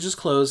she changes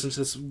clothes into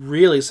this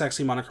really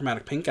sexy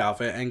monochromatic pink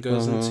outfit and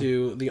goes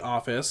into the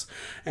office.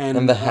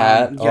 And the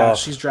hat.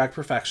 She's drag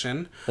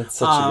perfection. That's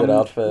such a good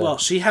outfit. Well,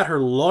 she had her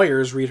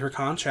lawyers read her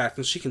contract,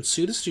 and she can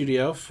sue the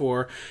studio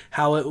for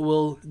how it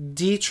will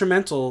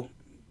detrimental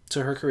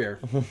to her career.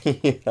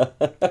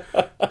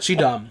 She's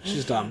dumb.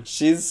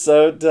 She's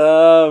so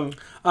dumb.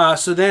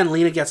 So then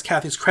Lena gets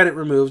Kathy's credit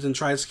removed and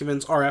tries to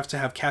convince RF to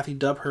have Kathy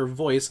dub her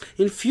voice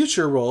in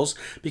future roles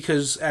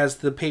because, as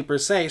the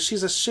papers say,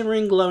 she's a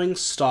shimmering, glowing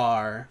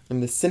star.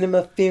 In the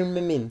cinema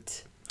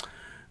firmament.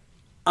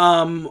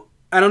 I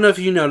don't know if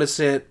you noticed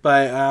it,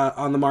 but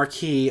on the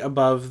marquee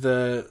above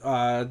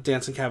the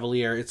Dancing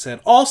Cavalier, it said,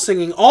 all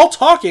singing, all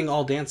talking,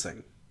 all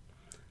dancing.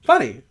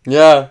 Funny.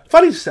 Yeah.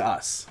 Funny to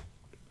us.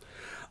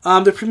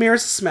 The premiere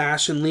is a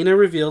smash, and Lena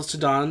reveals to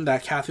Don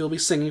that Kathy will be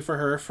singing for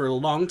her for a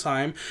long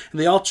time, and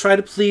they all try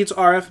to plead to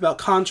RF about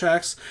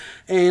contracts,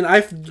 and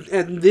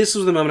this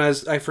was the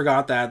moment I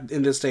forgot that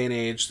in this day and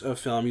age of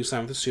film, you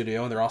sign with the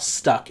studio, and they're all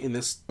stuck in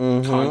this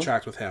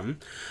contract with him.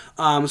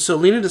 So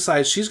Lena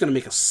decides she's going to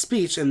make a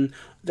speech, and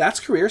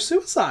that's career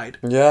suicide.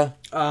 Yeah.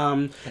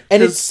 And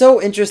it's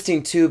so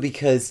interesting, too,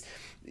 because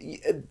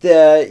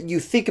you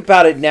think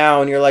about it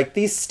now and you're like,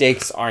 these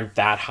stakes aren't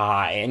that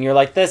high, and you're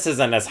like, this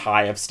isn't as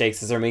high of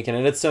stakes as they're making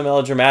it. It's so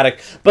melodramatic,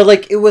 but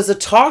like, it was a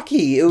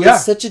talkie. It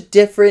was such a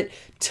different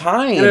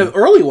time, and an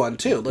early one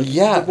too.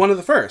 Like, one of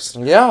the first.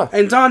 Yeah.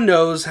 And Dawn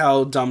knows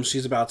how dumb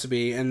she's about to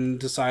be and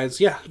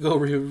decides, go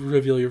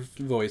reveal your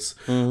voice.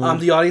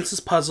 The audience is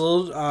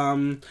puzzled.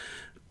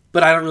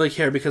 But I don't really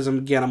care because,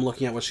 again, I'm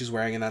looking at what she's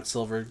wearing, and that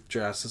silver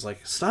dress is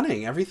like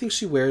stunning. Everything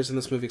she wears in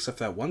this movie, except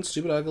for that one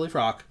stupid ugly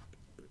frock,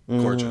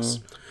 gorgeous.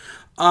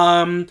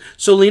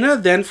 So Lena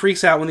then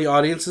freaks out when the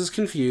audience is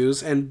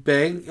confused and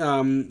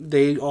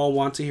they all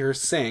want to hear her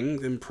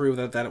sing and prove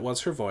that it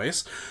was her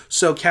voice.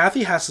 So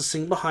Kathy has to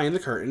sing behind the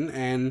curtain,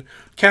 and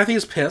Kathy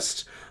is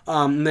pissed.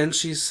 And then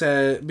she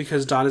said,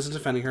 because Don isn't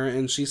defending her,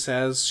 and she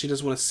says she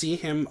doesn't want to see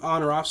him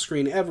on or off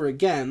screen ever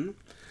again.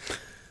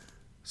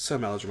 So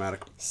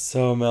melodramatic.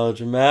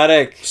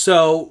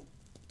 So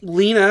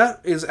Lena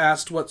is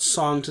asked what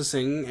song to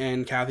sing,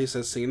 and Kathy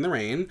says Sing in the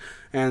Rain.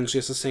 And she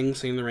has to sing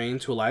in the Rain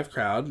to a live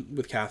crowd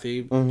with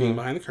Kathy being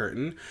behind the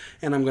curtain.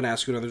 And I'm going to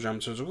ask you another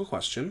dramaturgical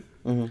question.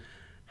 Mm-hmm.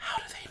 How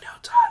do they know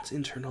Don's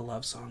internal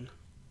love song?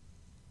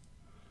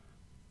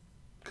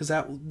 Because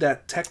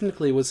that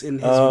technically was in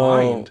his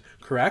mind,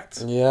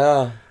 correct?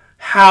 Yeah.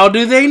 How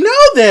do they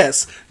know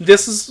this?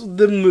 This is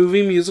the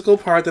movie musical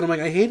part that I'm like,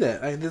 I hate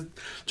it. The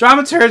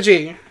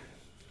dramaturgy.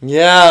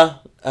 Yeah.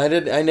 I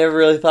never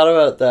really thought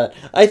about that.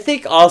 I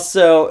think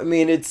also, I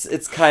mean,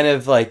 it's kind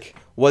of like,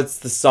 what's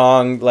the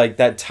song like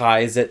that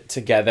ties it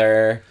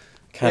together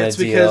kind of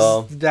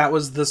deal. Because that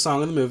was the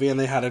song of the movie and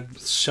they had to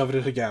shove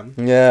it again.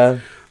 Yeah.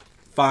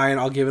 Fine,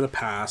 I'll give it a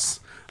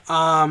pass.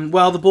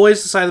 Well, the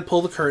boys decide to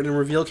pull the curtain and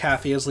reveal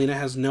Kathy as Lena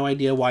has no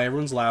idea why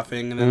everyone's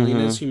laughing. And then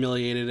Lena is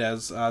humiliated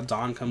as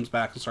Don comes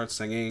back and starts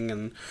singing.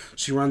 And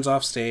she runs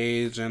off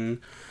stage and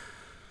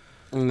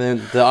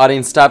then the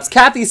audience stops.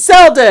 Kathy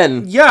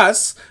Selden!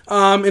 Yes.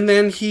 And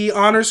then he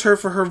honors her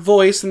for her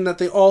voice and that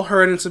they all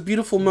heard. And it's a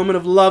beautiful moment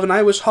of love. And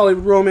I wish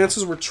Hollywood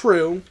romances were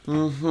true.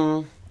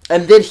 Mm-hmm.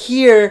 And then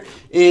here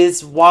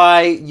is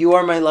why You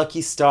Are My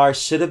Lucky Star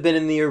should have been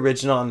in the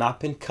original and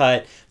not been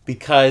cut.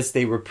 Because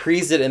they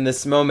reprise it in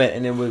this moment,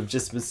 and it would have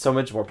just been so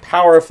much more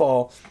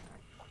powerful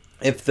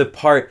if the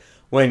part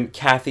when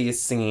Kathy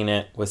is singing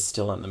it was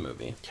still in the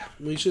movie. Yeah,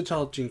 we should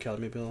tell Gene Kelly.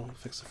 Maybe he'll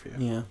fix it for you.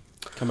 Yeah,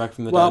 come back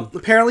from the dead. dead.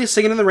 Apparently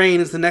Singing in the Rain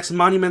is the next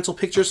Monumental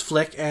Pictures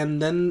flick,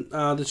 and then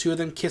the two of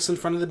them kiss in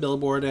front of the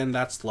billboard, and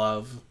that's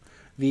love.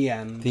 The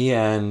end. The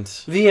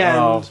end. The end.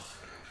 Oh.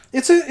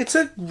 It's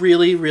a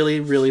really, really,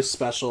 really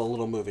special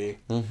little movie.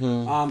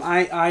 Mm-hmm.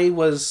 I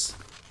was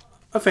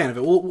a fan of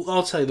it.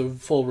 I'll tell you the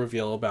full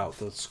reveal about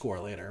the score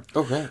later.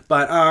 Okay.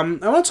 But I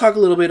want to talk a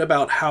little bit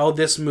about how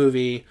this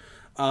movie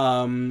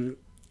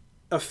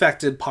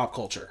affected pop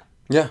culture.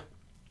 Yeah.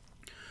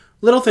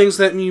 Little things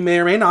that you may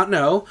or may not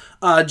know.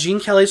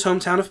 Gene Kelly's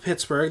hometown of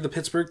Pittsburgh, the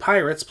Pittsburgh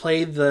Pirates,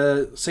 played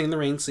the Sing in the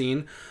Rain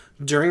scene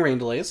during rain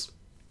delays.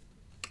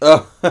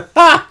 Oh.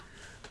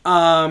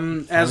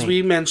 As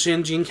we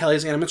mentioned, Gene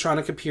Kelly's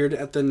animatronic appeared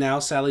at the now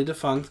sadly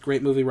defunct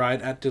Great Movie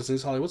Ride at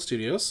Disney's Hollywood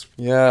Studios.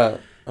 Yeah.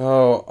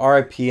 Oh,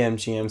 R.I.P.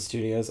 MGM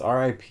Studios.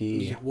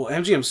 R.I.P. Yeah, well,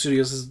 MGM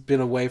Studios has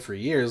been away for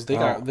years. They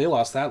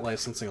lost that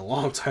licensing a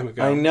long time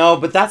ago. I know,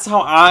 but that's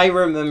how I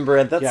remember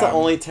it. That's the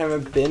only time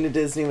I've been to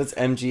Disney was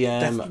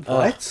MGM.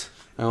 What?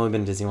 I've only been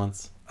to Disney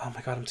once. Oh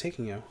my god, I'm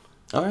taking you.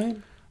 All right.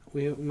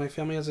 My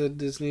family has a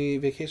Disney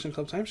Vacation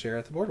Club timeshare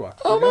at the Boardwalk.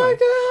 Oh my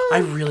god!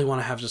 I really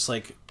want to have just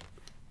like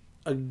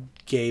a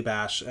gay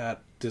bash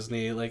at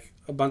Disney, like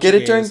a bunch of gays.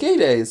 Get it during gay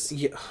days.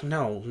 Yeah,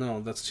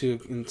 no, that's too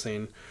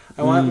insane.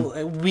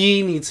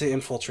 We need to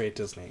infiltrate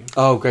Disney.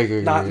 Oh,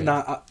 great.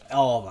 Not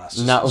all of us.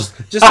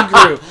 Just a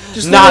group.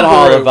 Just not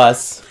all of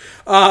us.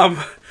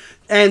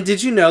 And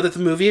did you know that the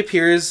movie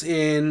appears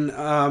in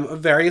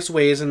various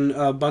ways in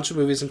a bunch of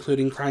movies,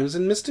 including Crimes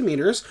and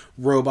Misdemeanors,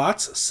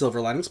 Robots, Silver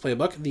Linings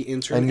Playbook, The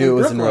Intern, I knew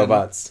it was in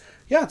Robots.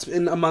 Yeah, it's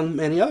in among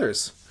many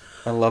others.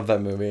 I love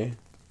that movie.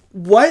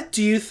 What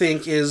do you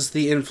think is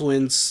the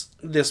influence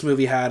this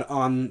movie had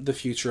on the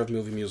future of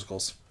movie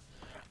musicals?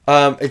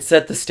 It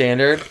set the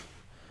standard.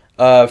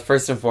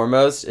 First and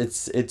foremost,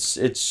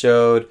 it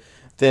showed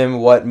them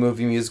what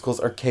movie musicals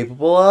are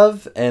capable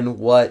of and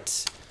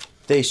what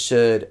they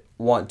should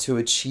want to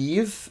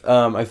achieve.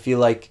 I feel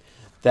like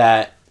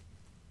that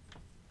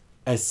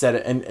I set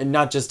it, and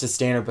not just a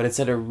standard, but it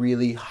set a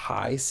really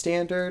high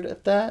standard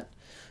at that.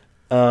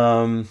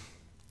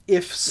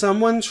 If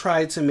someone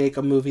tried to make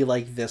a movie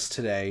like this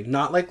today,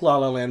 not like La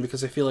La Land,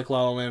 because I feel like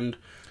La La Land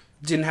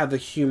didn't have the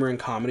humor and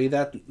comedy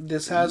that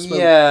this has, but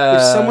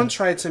if someone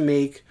tried to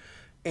make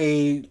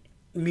a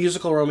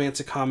musical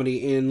romantic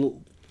comedy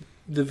in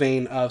the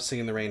vein of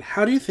Singing in the Rain,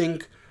 how do you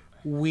think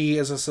we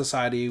as a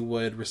society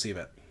would receive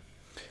it?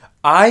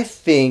 I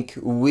think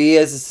we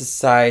as a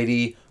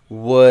society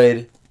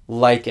would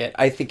like it.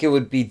 I think it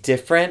would be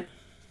different.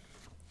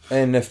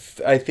 And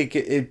I think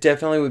it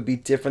definitely would be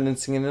different than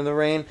Singing in the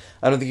Rain.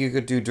 I don't think you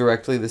could do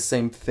directly the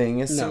same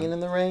thing as Singing in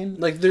the Rain.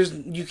 Like,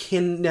 you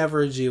can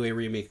never do a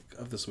remake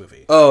of this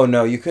movie. Oh,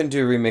 no, you couldn't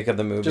do a remake of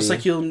the movie. Just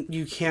like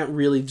you can't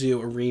really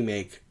do a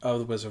remake of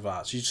The Wizard of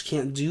Oz. You just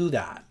can't do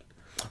that.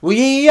 Well,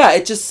 yeah,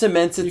 it just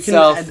cements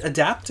itself. You can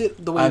adapt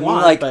it the way you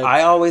want. Like,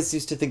 I always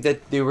used to think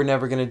that they were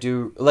never going to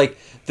do, like,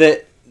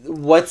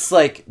 what's,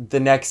 like, the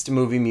next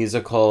movie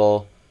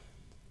musical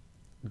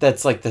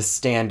that's like the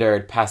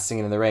standard past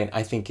Singing in the Rain,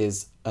 I think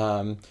is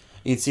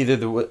it's either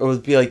it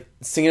would be like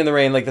Singing in the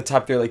Rain, like the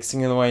top tier, like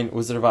Singing in the Rain,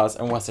 Wizard of Oz,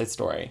 and West Side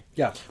Story.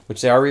 Yeah,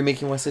 which they are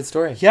remaking West Side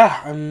Story.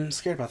 Yeah, I'm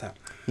scared about that.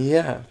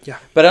 Yeah. Yeah.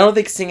 But I don't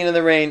think Singing in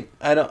the Rain,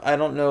 I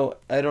don't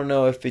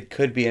know if it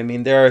could be. I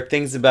mean, there are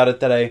things about it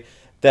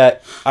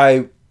that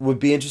I would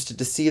be interested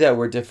to see that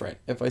were different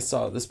if I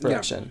saw this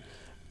production.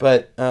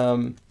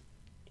 Yeah.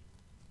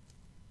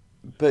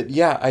 But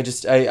yeah,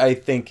 I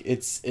think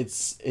it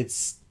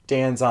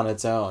stands on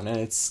its own, and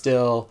it's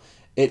still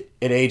it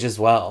ages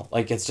well.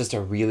 Like, it's just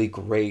a really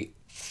great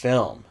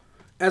film.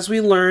 As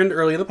we learned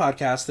early in the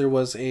podcast, there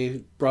was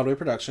a Broadway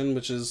production,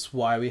 which is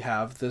why we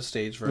have the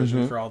stage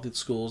version for all the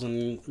schools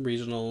and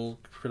regional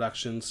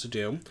productions to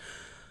do.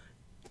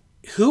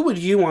 Who would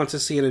you want to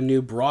see in a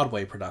new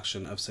Broadway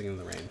production of Singing in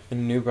the Rain? A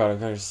new Broadway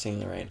production of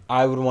Singing in the Rain.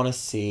 I would want to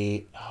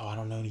see... Oh, I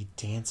don't know any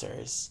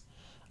dancers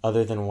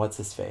other than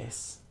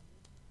What's-His-Face.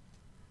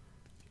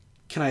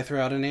 Can I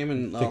throw out a name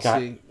and I'll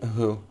see...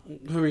 Who?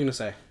 Who are you going to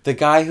say? The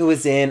guy who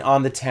was in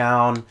On the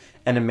Town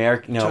and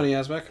American... No. Tony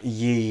Asbeck?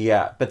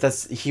 Yeah, but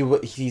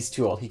he's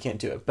too old. He can't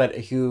do it. But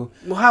who...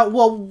 How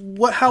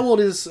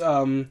old is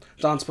Don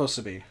supposed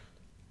to be?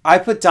 I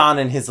put Don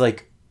in his,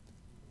 like,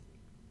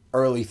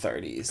 early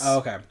 30s. Oh,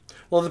 okay.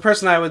 Well, the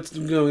person I was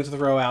going to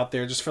throw out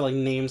there, just for, like,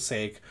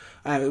 namesake,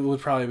 it would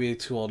probably be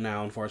too old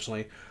now,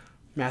 unfortunately.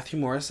 Matthew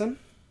Morrison?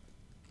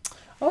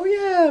 Oh,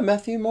 yeah,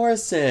 Matthew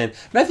Morrison.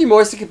 Matthew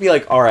Morrison could be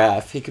like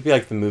RF. He could be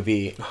like the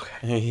movie.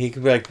 Okay. He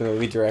could be like the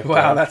movie director.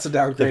 Wow, that's a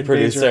downgrade. The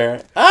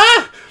producer.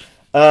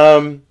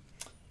 Major.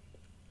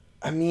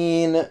 I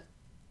mean,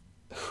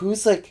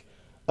 who's like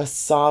a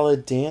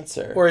solid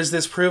dancer? Or is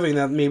this proving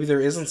that maybe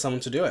there isn't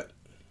someone to do it?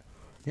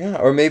 Yeah,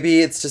 or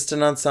maybe it's just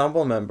an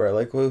ensemble member.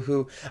 Like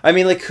who? I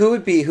mean, like who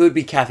would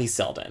be Kathy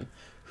Selden?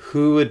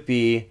 Who would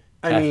be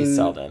Kathy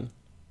Selden?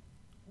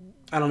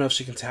 I don't know if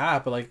she can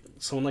tap, but like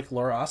someone like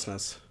Laura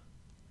Osnes.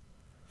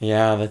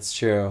 Yeah, that's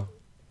true.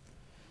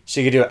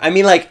 She could do it. I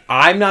mean, like,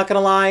 I'm not gonna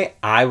lie,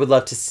 I would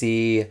love to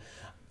see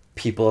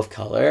people of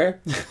color.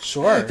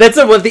 Sure. That's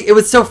one thing. It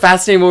was so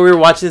fascinating when we were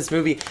watching this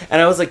movie,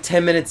 and I was like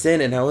 10 minutes in,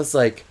 and I was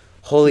like,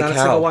 holy Not cow. a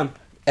single one.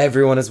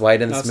 Everyone is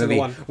white in Not this a single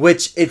movie. one.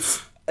 Which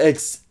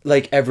it's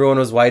like everyone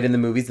was white in the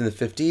movies in the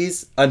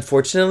 50s,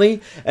 unfortunately.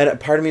 And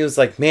part of me was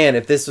like, man,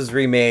 if this was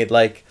remade,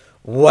 like,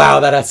 wow,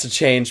 that has to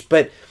change.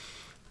 But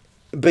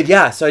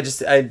yeah, so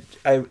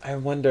I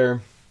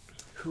wonder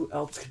who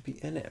else could be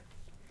in it.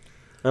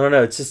 I don't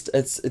know. It's just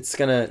it's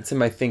in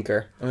my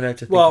thinker. I'm gonna have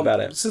to think about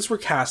it. Since we're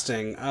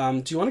casting,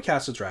 do you want to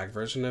cast a drag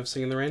version of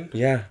Singing in the Rain?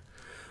 Yeah.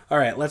 All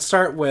right. Let's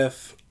start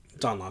with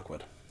Don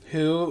Lockwood.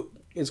 Who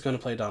is going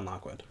to play Don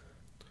Lockwood?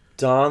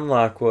 Don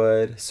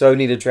Lockwood. So I would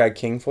need a drag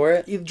king for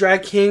it? Either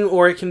drag king,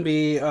 or it can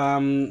be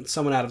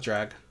someone out of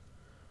drag.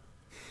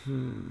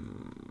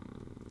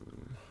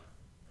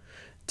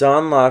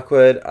 Don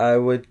Lockwood, I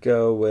would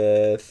go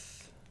with...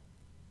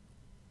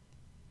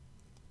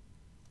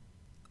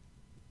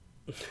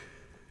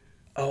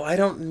 Oh, I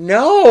don't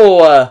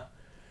know!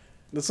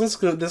 This one's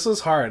good. This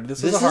was hard.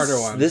 This is a harder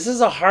one. This is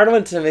a hard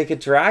one to make a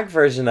drag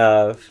version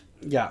of.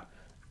 Yeah.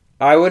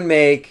 I would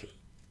make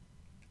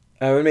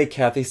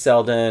Kathy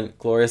Selden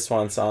Gloria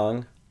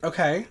Swansong.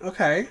 Okay. How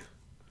I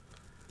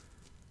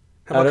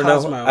about don't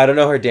Cosmo? know. I don't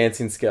know her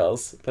dancing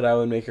skills, but I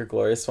would make her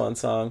Gloria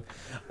Swansong.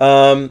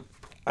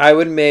 I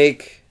would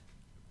make...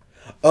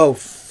 Oh,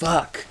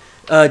 fuck.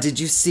 Did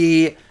you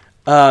see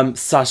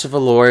Sasha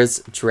Velour's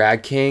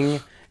Drag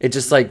King? It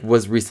just like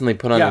was recently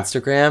put on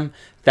Instagram.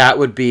 That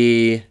would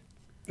be...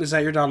 Is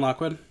that your Don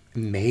Lockwood?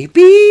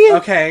 Maybe?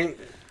 Okay.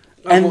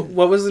 And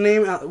what was the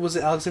name? Was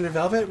it Alexander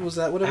Velvet? Was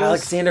that what it was?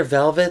 Alexander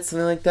Velvet,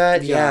 something like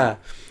that? Yeah.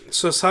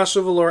 So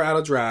Sasha Velour out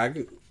of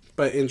drag,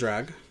 but in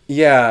drag.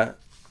 Yeah.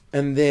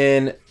 And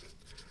then...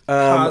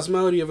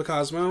 Cosmo? Do you have a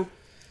Cosmo?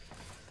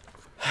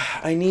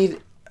 I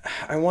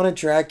want a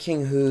drag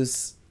king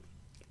who's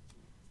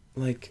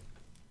like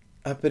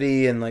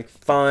uppity and like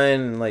fun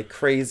and like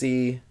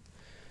crazy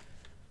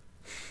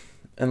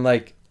and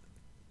like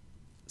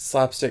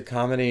slapstick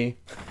comedy.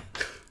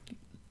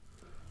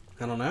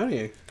 I don't know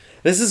any.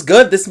 This is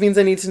good. This means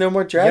I need to know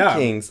more drag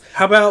kings.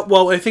 How about,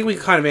 well, I think we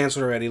kind of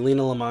answered already.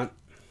 Lena Lamont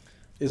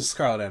is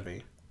Scarlet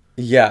Envy.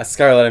 Yeah,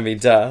 Scarlet Envy,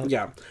 duh.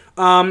 Yeah.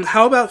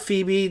 How about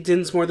Phoebe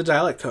Dinsmore, the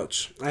dialect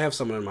coach? I have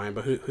someone in mind,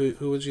 but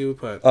who would you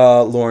put?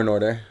 Law and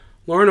Order.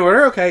 Lauren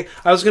Order? Okay.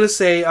 I was going to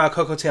say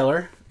Coco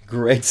Taylor.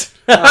 Great. So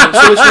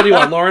which one do you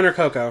want, Lauren or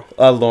Coco?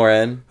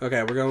 Lauren.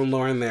 Okay, we're going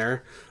Lauren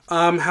there.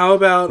 How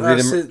about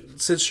Sid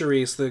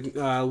Charisse,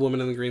 the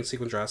woman in the green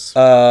sequin dress?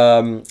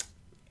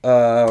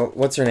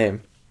 What's her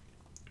name?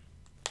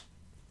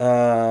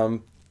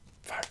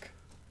 Fuck.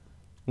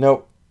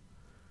 Nope.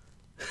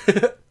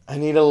 I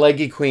need a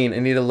leggy queen. I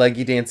need a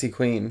leggy dancy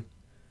queen.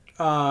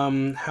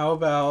 How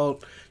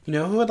about, you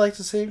know who I'd like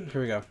to see?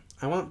 Here we go.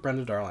 I want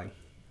Brenda Darling.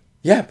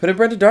 Yeah, put in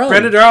Brenda Darling.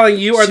 Brenda Darling,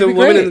 you are She'd the be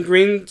woman great. in the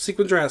green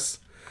sequin dress.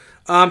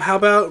 How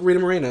about Rita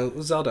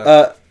Moreno,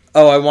 Zelda?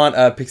 I want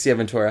Pixie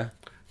Aventura.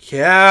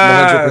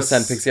 Yes.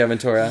 100% Pixie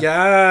Aventura.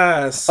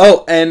 Yes.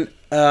 Oh, and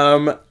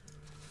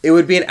it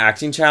would be an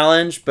acting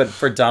challenge, but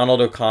for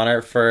Donald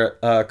O'Connor, for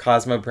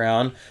Cosmo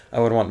Brown, I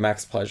would want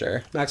Max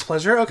Pleasure. Max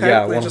Pleasure? Okay.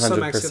 Yeah, I just saw 100%.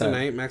 Max the other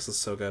night. Max is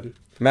so good.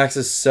 Max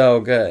is so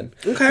good.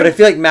 Okay. But I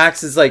feel like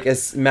Max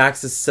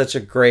is such a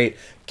great,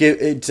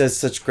 it does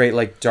such great,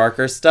 like,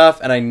 darker stuff,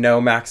 and I know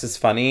Max is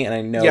funny, and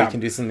I know he can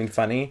do something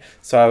funny,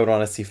 so I would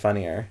want to see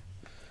Funnier.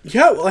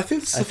 Yeah, well, I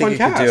think this is a fun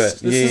cast. Could do it.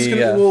 This is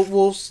gonna,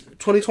 we'll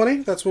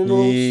 2020? That's when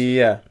we'll...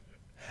 Yeah.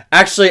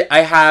 Actually,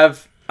 I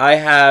have,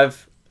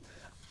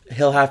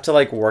 he'll have to,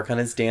 like, work on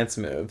his dance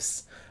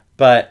moves,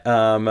 but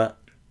a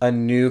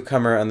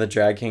newcomer on the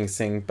Drag King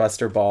Sing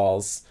Buster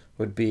Balls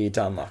would be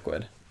Don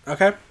Lockwood.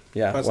 Okay.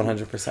 Yeah,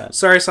 100%.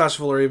 Sorry,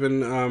 Sasha Velour, you've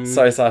been...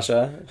 Sorry,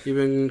 Sasha. You've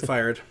been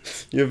fired.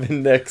 You've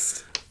been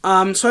nixed.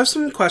 So I have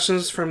some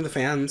questions from the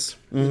fans.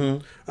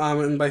 Mm-hmm.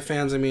 And by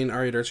fans, I mean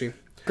Ari Durchi.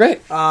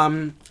 Great.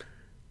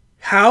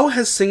 How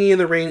has Singing in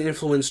the Rain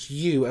influenced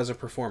you as a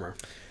performer?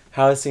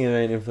 How has Singing in the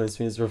Rain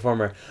influenced me as a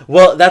performer?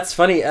 Well, that's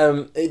funny.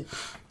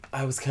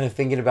 I was kind of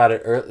thinking about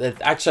it earlier.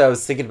 Actually, I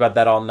was thinking about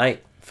that all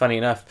night, funny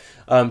enough.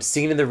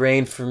 Singing in the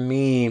Rain, for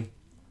me...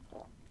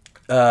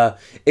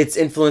 it's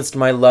influenced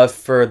my love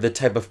for the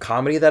type of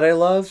comedy that I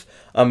love.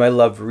 I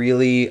love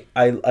really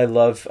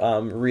outrageous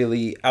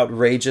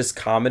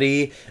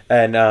comedy,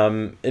 and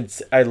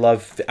I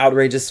love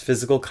outrageous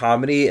physical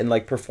comedy and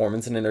like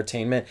performance and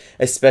entertainment,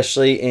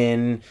 especially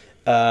in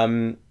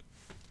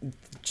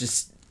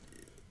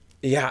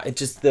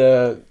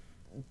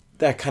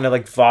that kind of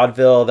like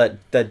vaudeville,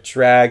 that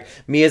drag.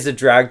 Me as a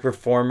drag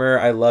performer,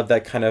 I love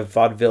that kind of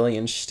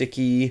vaudevillian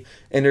shticky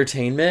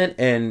entertainment,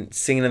 and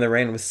Singing in the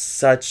Rain was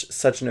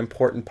such an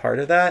important part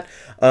of that.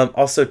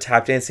 Also,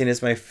 tap dancing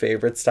is my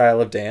favorite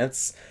style of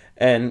dance,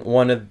 and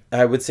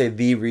I would say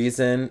the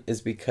reason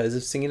is because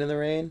of Singing in the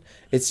Rain.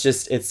 It's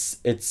just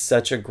it's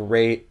such a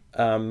great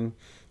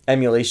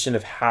emulation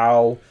of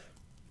how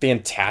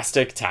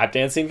fantastic tap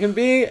dancing can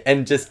be,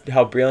 and just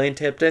how brilliant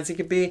tap dancing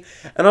can be.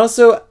 And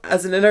also,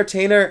 as an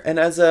entertainer and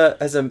as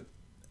an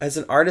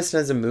artist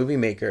and as a movie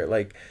maker,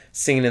 like,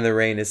 Singing in the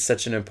Rain is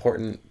such an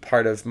important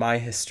part of my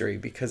history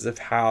because of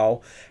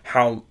how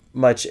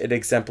much it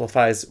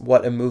exemplifies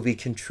what a movie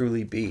can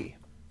truly be.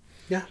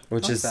 Yeah,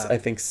 which is I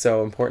think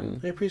so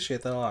important. I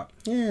appreciate that a lot.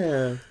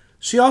 Yeah.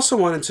 She also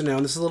wanted to know,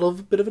 and this is a little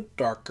bit of a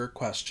darker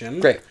question.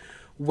 Great.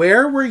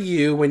 Where were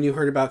you when you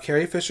heard about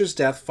Carrie Fisher's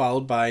death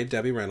followed by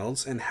Debbie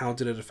Reynolds, and how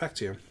did it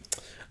affect you?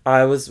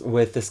 I was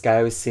with this guy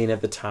I was seeing at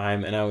the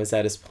time, and I was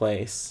at his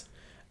place,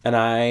 and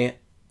I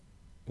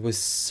was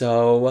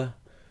it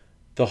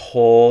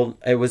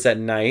was at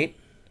night.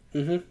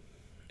 Mm-hmm.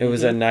 It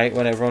was at night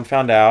when everyone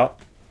found out,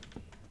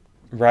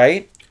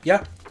 right?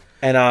 Yeah.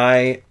 And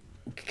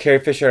Carrie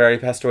Fisher had already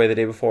passed away the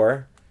day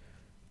before,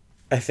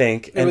 I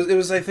think. It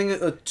was I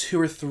think a 2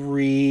 or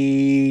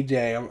 3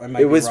 day. I might be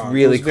wrong. It was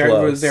really close.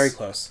 It was very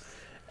close.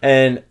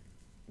 And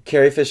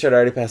Carrie Fisher had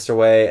already passed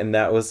away, and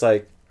that was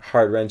like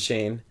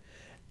heart-wrenching.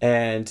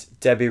 And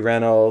Debbie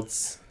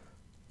Reynolds,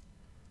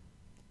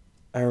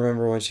 I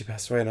remember when she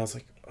passed away, and I was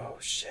like, oh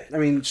shit. I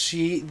mean,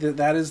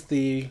 that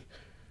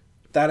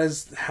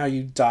is how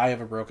you die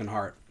of a broken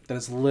heart. That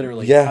is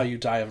literally how you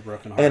die of a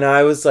broken heart. And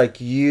I was like,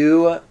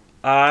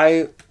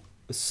 I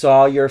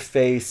saw your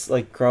face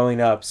like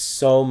growing up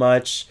so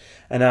much,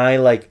 and I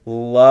like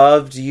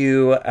loved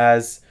you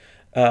as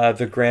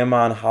the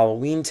grandma in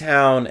Halloween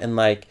Town, and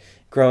like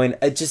growing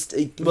Grace's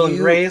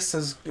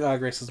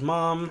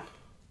mom.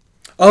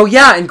 Oh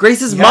yeah, and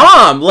Grace's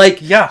mom,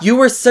 like you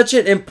were such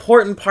an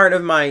important part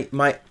of my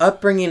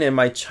upbringing and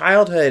my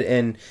childhood,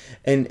 and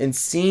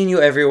seeing you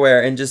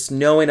everywhere, and just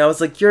knowing I was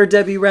like, you're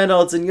Debbie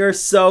Reynolds and you're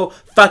so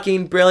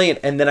fucking brilliant.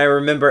 And then I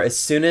remember as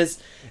soon as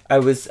I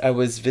was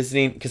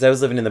visiting, because I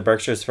was living in the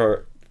Berkshires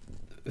for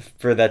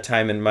that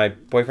time, and my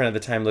boyfriend at the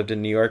time lived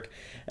in New York,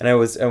 and I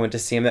went to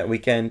see him that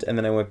weekend, and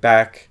then I went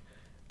back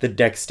the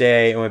next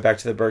day and went back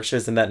to the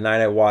Berkshires, and that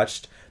night I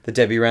watched the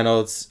Debbie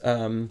Reynolds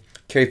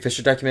Carrie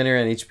Fisher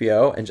documentary on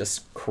HBO and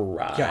just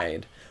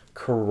cried,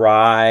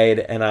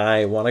 and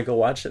I want to go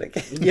watch it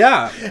again.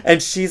 Yeah.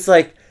 And she's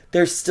like,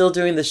 they're still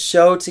doing the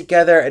show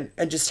together,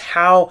 and just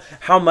how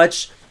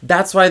much.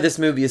 That's why this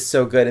movie is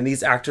so good, and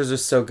these actors are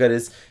so good.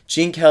 Is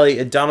Gene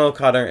Kelly, Donald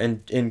O'Connor,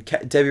 and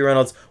Debbie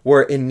Reynolds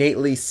were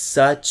innately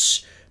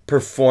such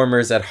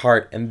performers at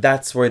heart, and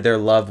that's where their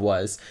love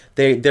was.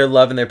 Their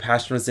love and their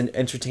passion was in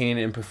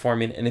entertaining and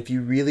performing. And if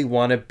you really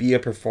want to be a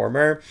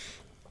performer,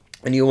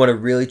 and you want to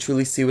really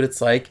truly see what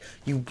it's like,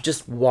 you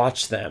just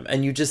watch them,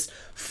 and you just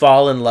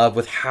fall in love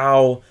with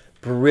how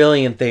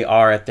brilliant they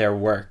are at their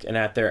work and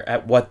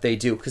at what they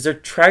do, because they're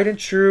tried and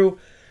true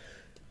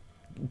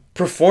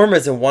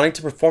performers, and wanting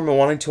to perform and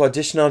wanting to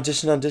audition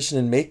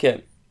and make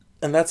it.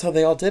 And that's how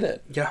they all did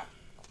it. Yeah.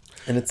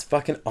 And it's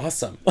fucking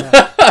awesome.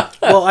 Yeah.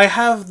 Well, I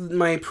have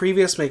my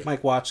previous Make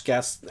Mike Watch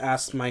guest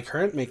ask my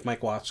current Make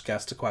Mike Watch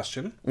guest a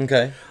question.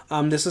 Okay.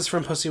 This is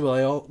from Pussy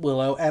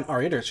Willow and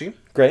Ari Durchi.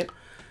 Great.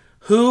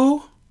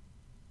 Who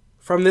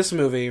from this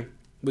movie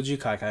would you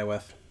kai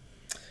with?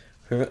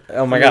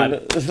 Oh my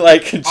god.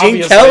 Like,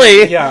 Gene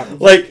Kelly. Yeah.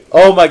 Like,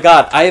 oh my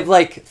god. I've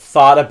like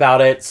thought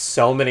about it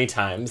so many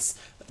times.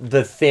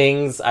 the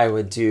things I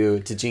would do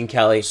to Gene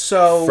Kelly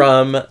So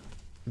from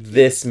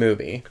this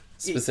movie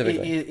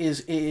specifically.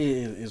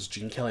 Is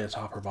Gene Kelly a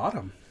top or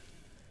bottom?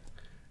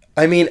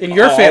 I mean, in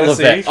your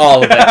fantasy,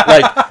 all of it.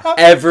 Like,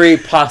 every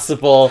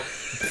possible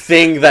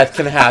thing that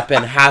can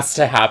happen has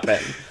to happen.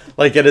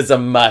 Like, it is a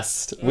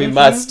must. We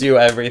must do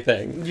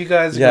everything. You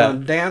guys are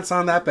going to dance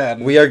on that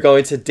bed. We are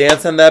going to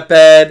dance on that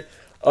bed.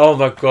 Oh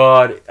my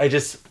god.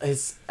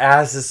 His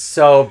ass is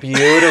so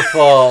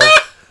beautiful.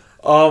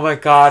 Oh my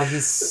god,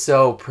 he's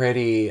so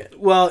pretty.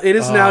 Well, it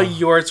is now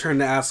your turn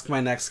to ask my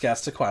next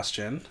guest a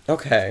question.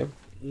 Okay.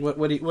 What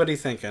are you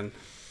thinking?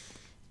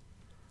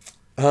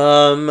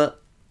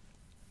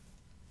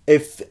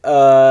 If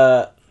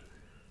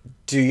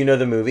do you know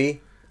the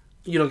movie?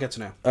 You don't get to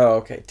know. Oh,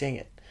 okay. Dang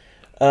it.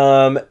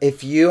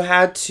 If you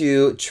had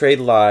to trade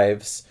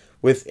lives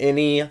with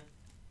any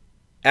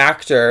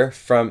actor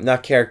from,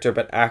 not character,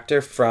 but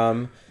actor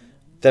from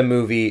the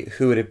movie,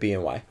 who would it be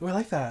and why? Oh, I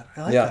like that.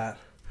 That.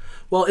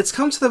 Well, it's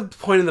come to the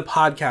point in the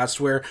podcast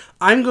where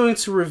I'm going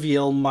to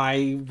reveal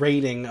my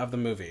rating of the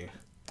movie.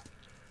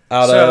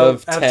 Out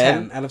of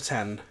 10? Out of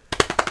 10.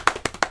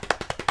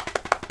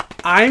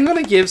 I'm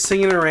going to give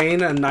Singing in the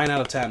Rain a 9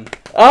 out of 10.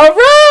 All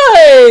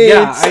right!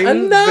 Yeah,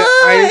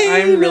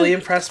 I'm really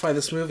impressed by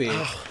this movie.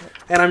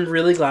 And I'm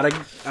really glad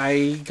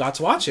I got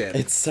to watch it.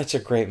 It's such a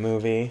great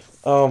movie.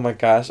 Oh my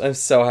gosh, I'm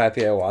so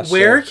happy I watched it.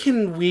 Where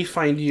can we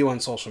find you on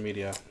social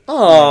media?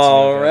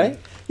 All right.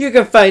 You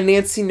can find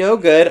Nancy No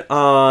Good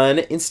on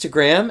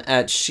Instagram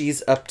at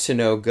She's Up to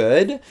No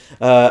Good.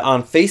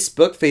 On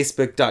Facebook,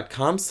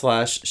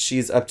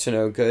 facebook.com/She's Up to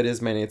No Good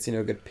is my Nancy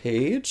No Good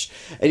page.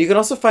 And you can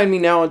also find me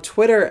now on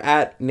Twitter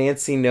at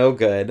Nancy No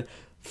Good.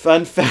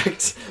 Fun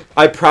fact,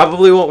 I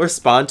probably won't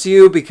respond to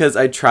you because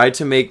I tried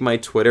to make my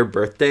Twitter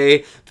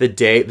birthday the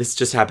day, this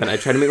just happened, I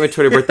tried to make my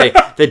Twitter birthday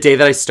the day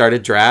that I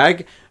started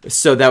drag,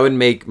 so that would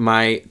make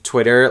my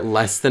Twitter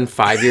less than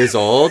 5 years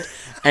old,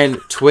 and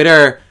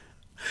Twitter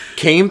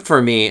came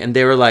for me and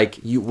they were like,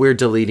 we're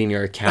deleting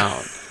your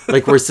account.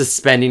 Like, we're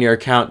suspending your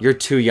account. You're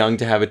too young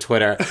to have a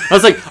Twitter. I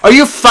was like, are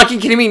you fucking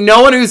kidding me?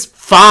 No one who's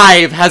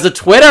 5 has a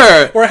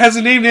Twitter. Or has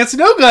a name Nancy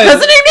No Good. Has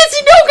a name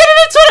Nancy No Good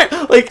on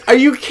Twitter. Like, are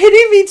you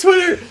kidding me,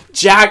 Twitter?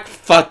 Jack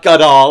fuck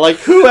it all. Like,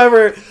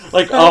 whoever.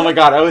 Like, oh my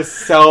god, I was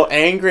so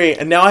angry.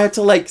 And now I have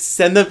to, like,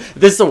 send them.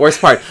 This is the worst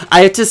part.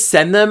 I have to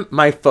send them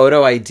my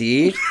photo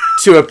ID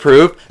to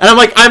approve. And I'm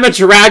like, I'm a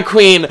drag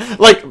queen.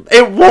 Like,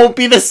 it won't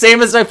be the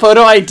same as my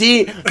photo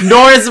ID.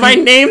 Nor is my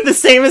name the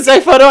same as my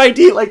photo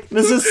ID. Like,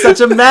 this is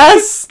such a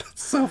mess.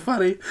 That's so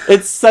funny.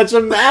 It's such a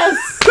mess.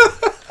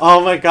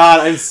 Oh my god,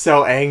 I'm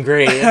so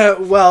angry.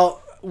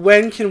 Well,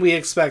 when can we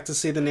expect to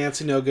see the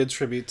Nancy No Good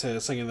tribute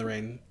to Singing in the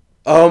Rain?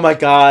 Oh my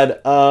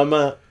god.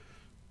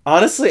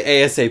 Honestly,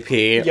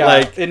 ASAP. Yeah,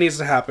 like, it needs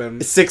to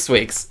happen. 6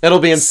 weeks. It'll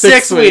be in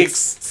 6 weeks.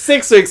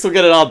 6 weeks, we'll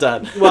get it all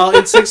done. Well,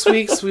 in 6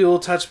 weeks, we will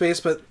touch base,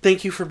 but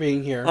thank you for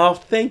being here. Oh,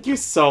 thank you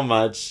so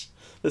much.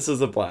 This was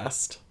a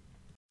blast.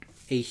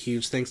 A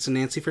huge thanks to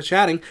Nancy for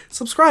chatting.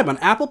 Subscribe on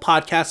Apple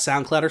Podcasts,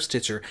 SoundCloud, or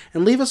Stitcher,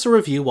 and leave us a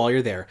review while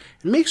you're there.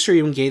 And make sure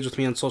you engage with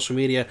me on social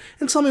media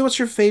and tell me what's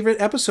your favorite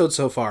episode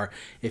so far.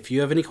 If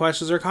you have any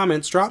questions or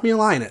comments, drop me a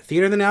line at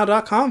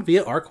theaterthenow.com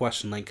via our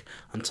question link.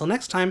 Until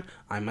next time,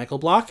 I'm Michael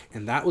Block,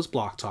 and that was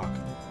Block Talk.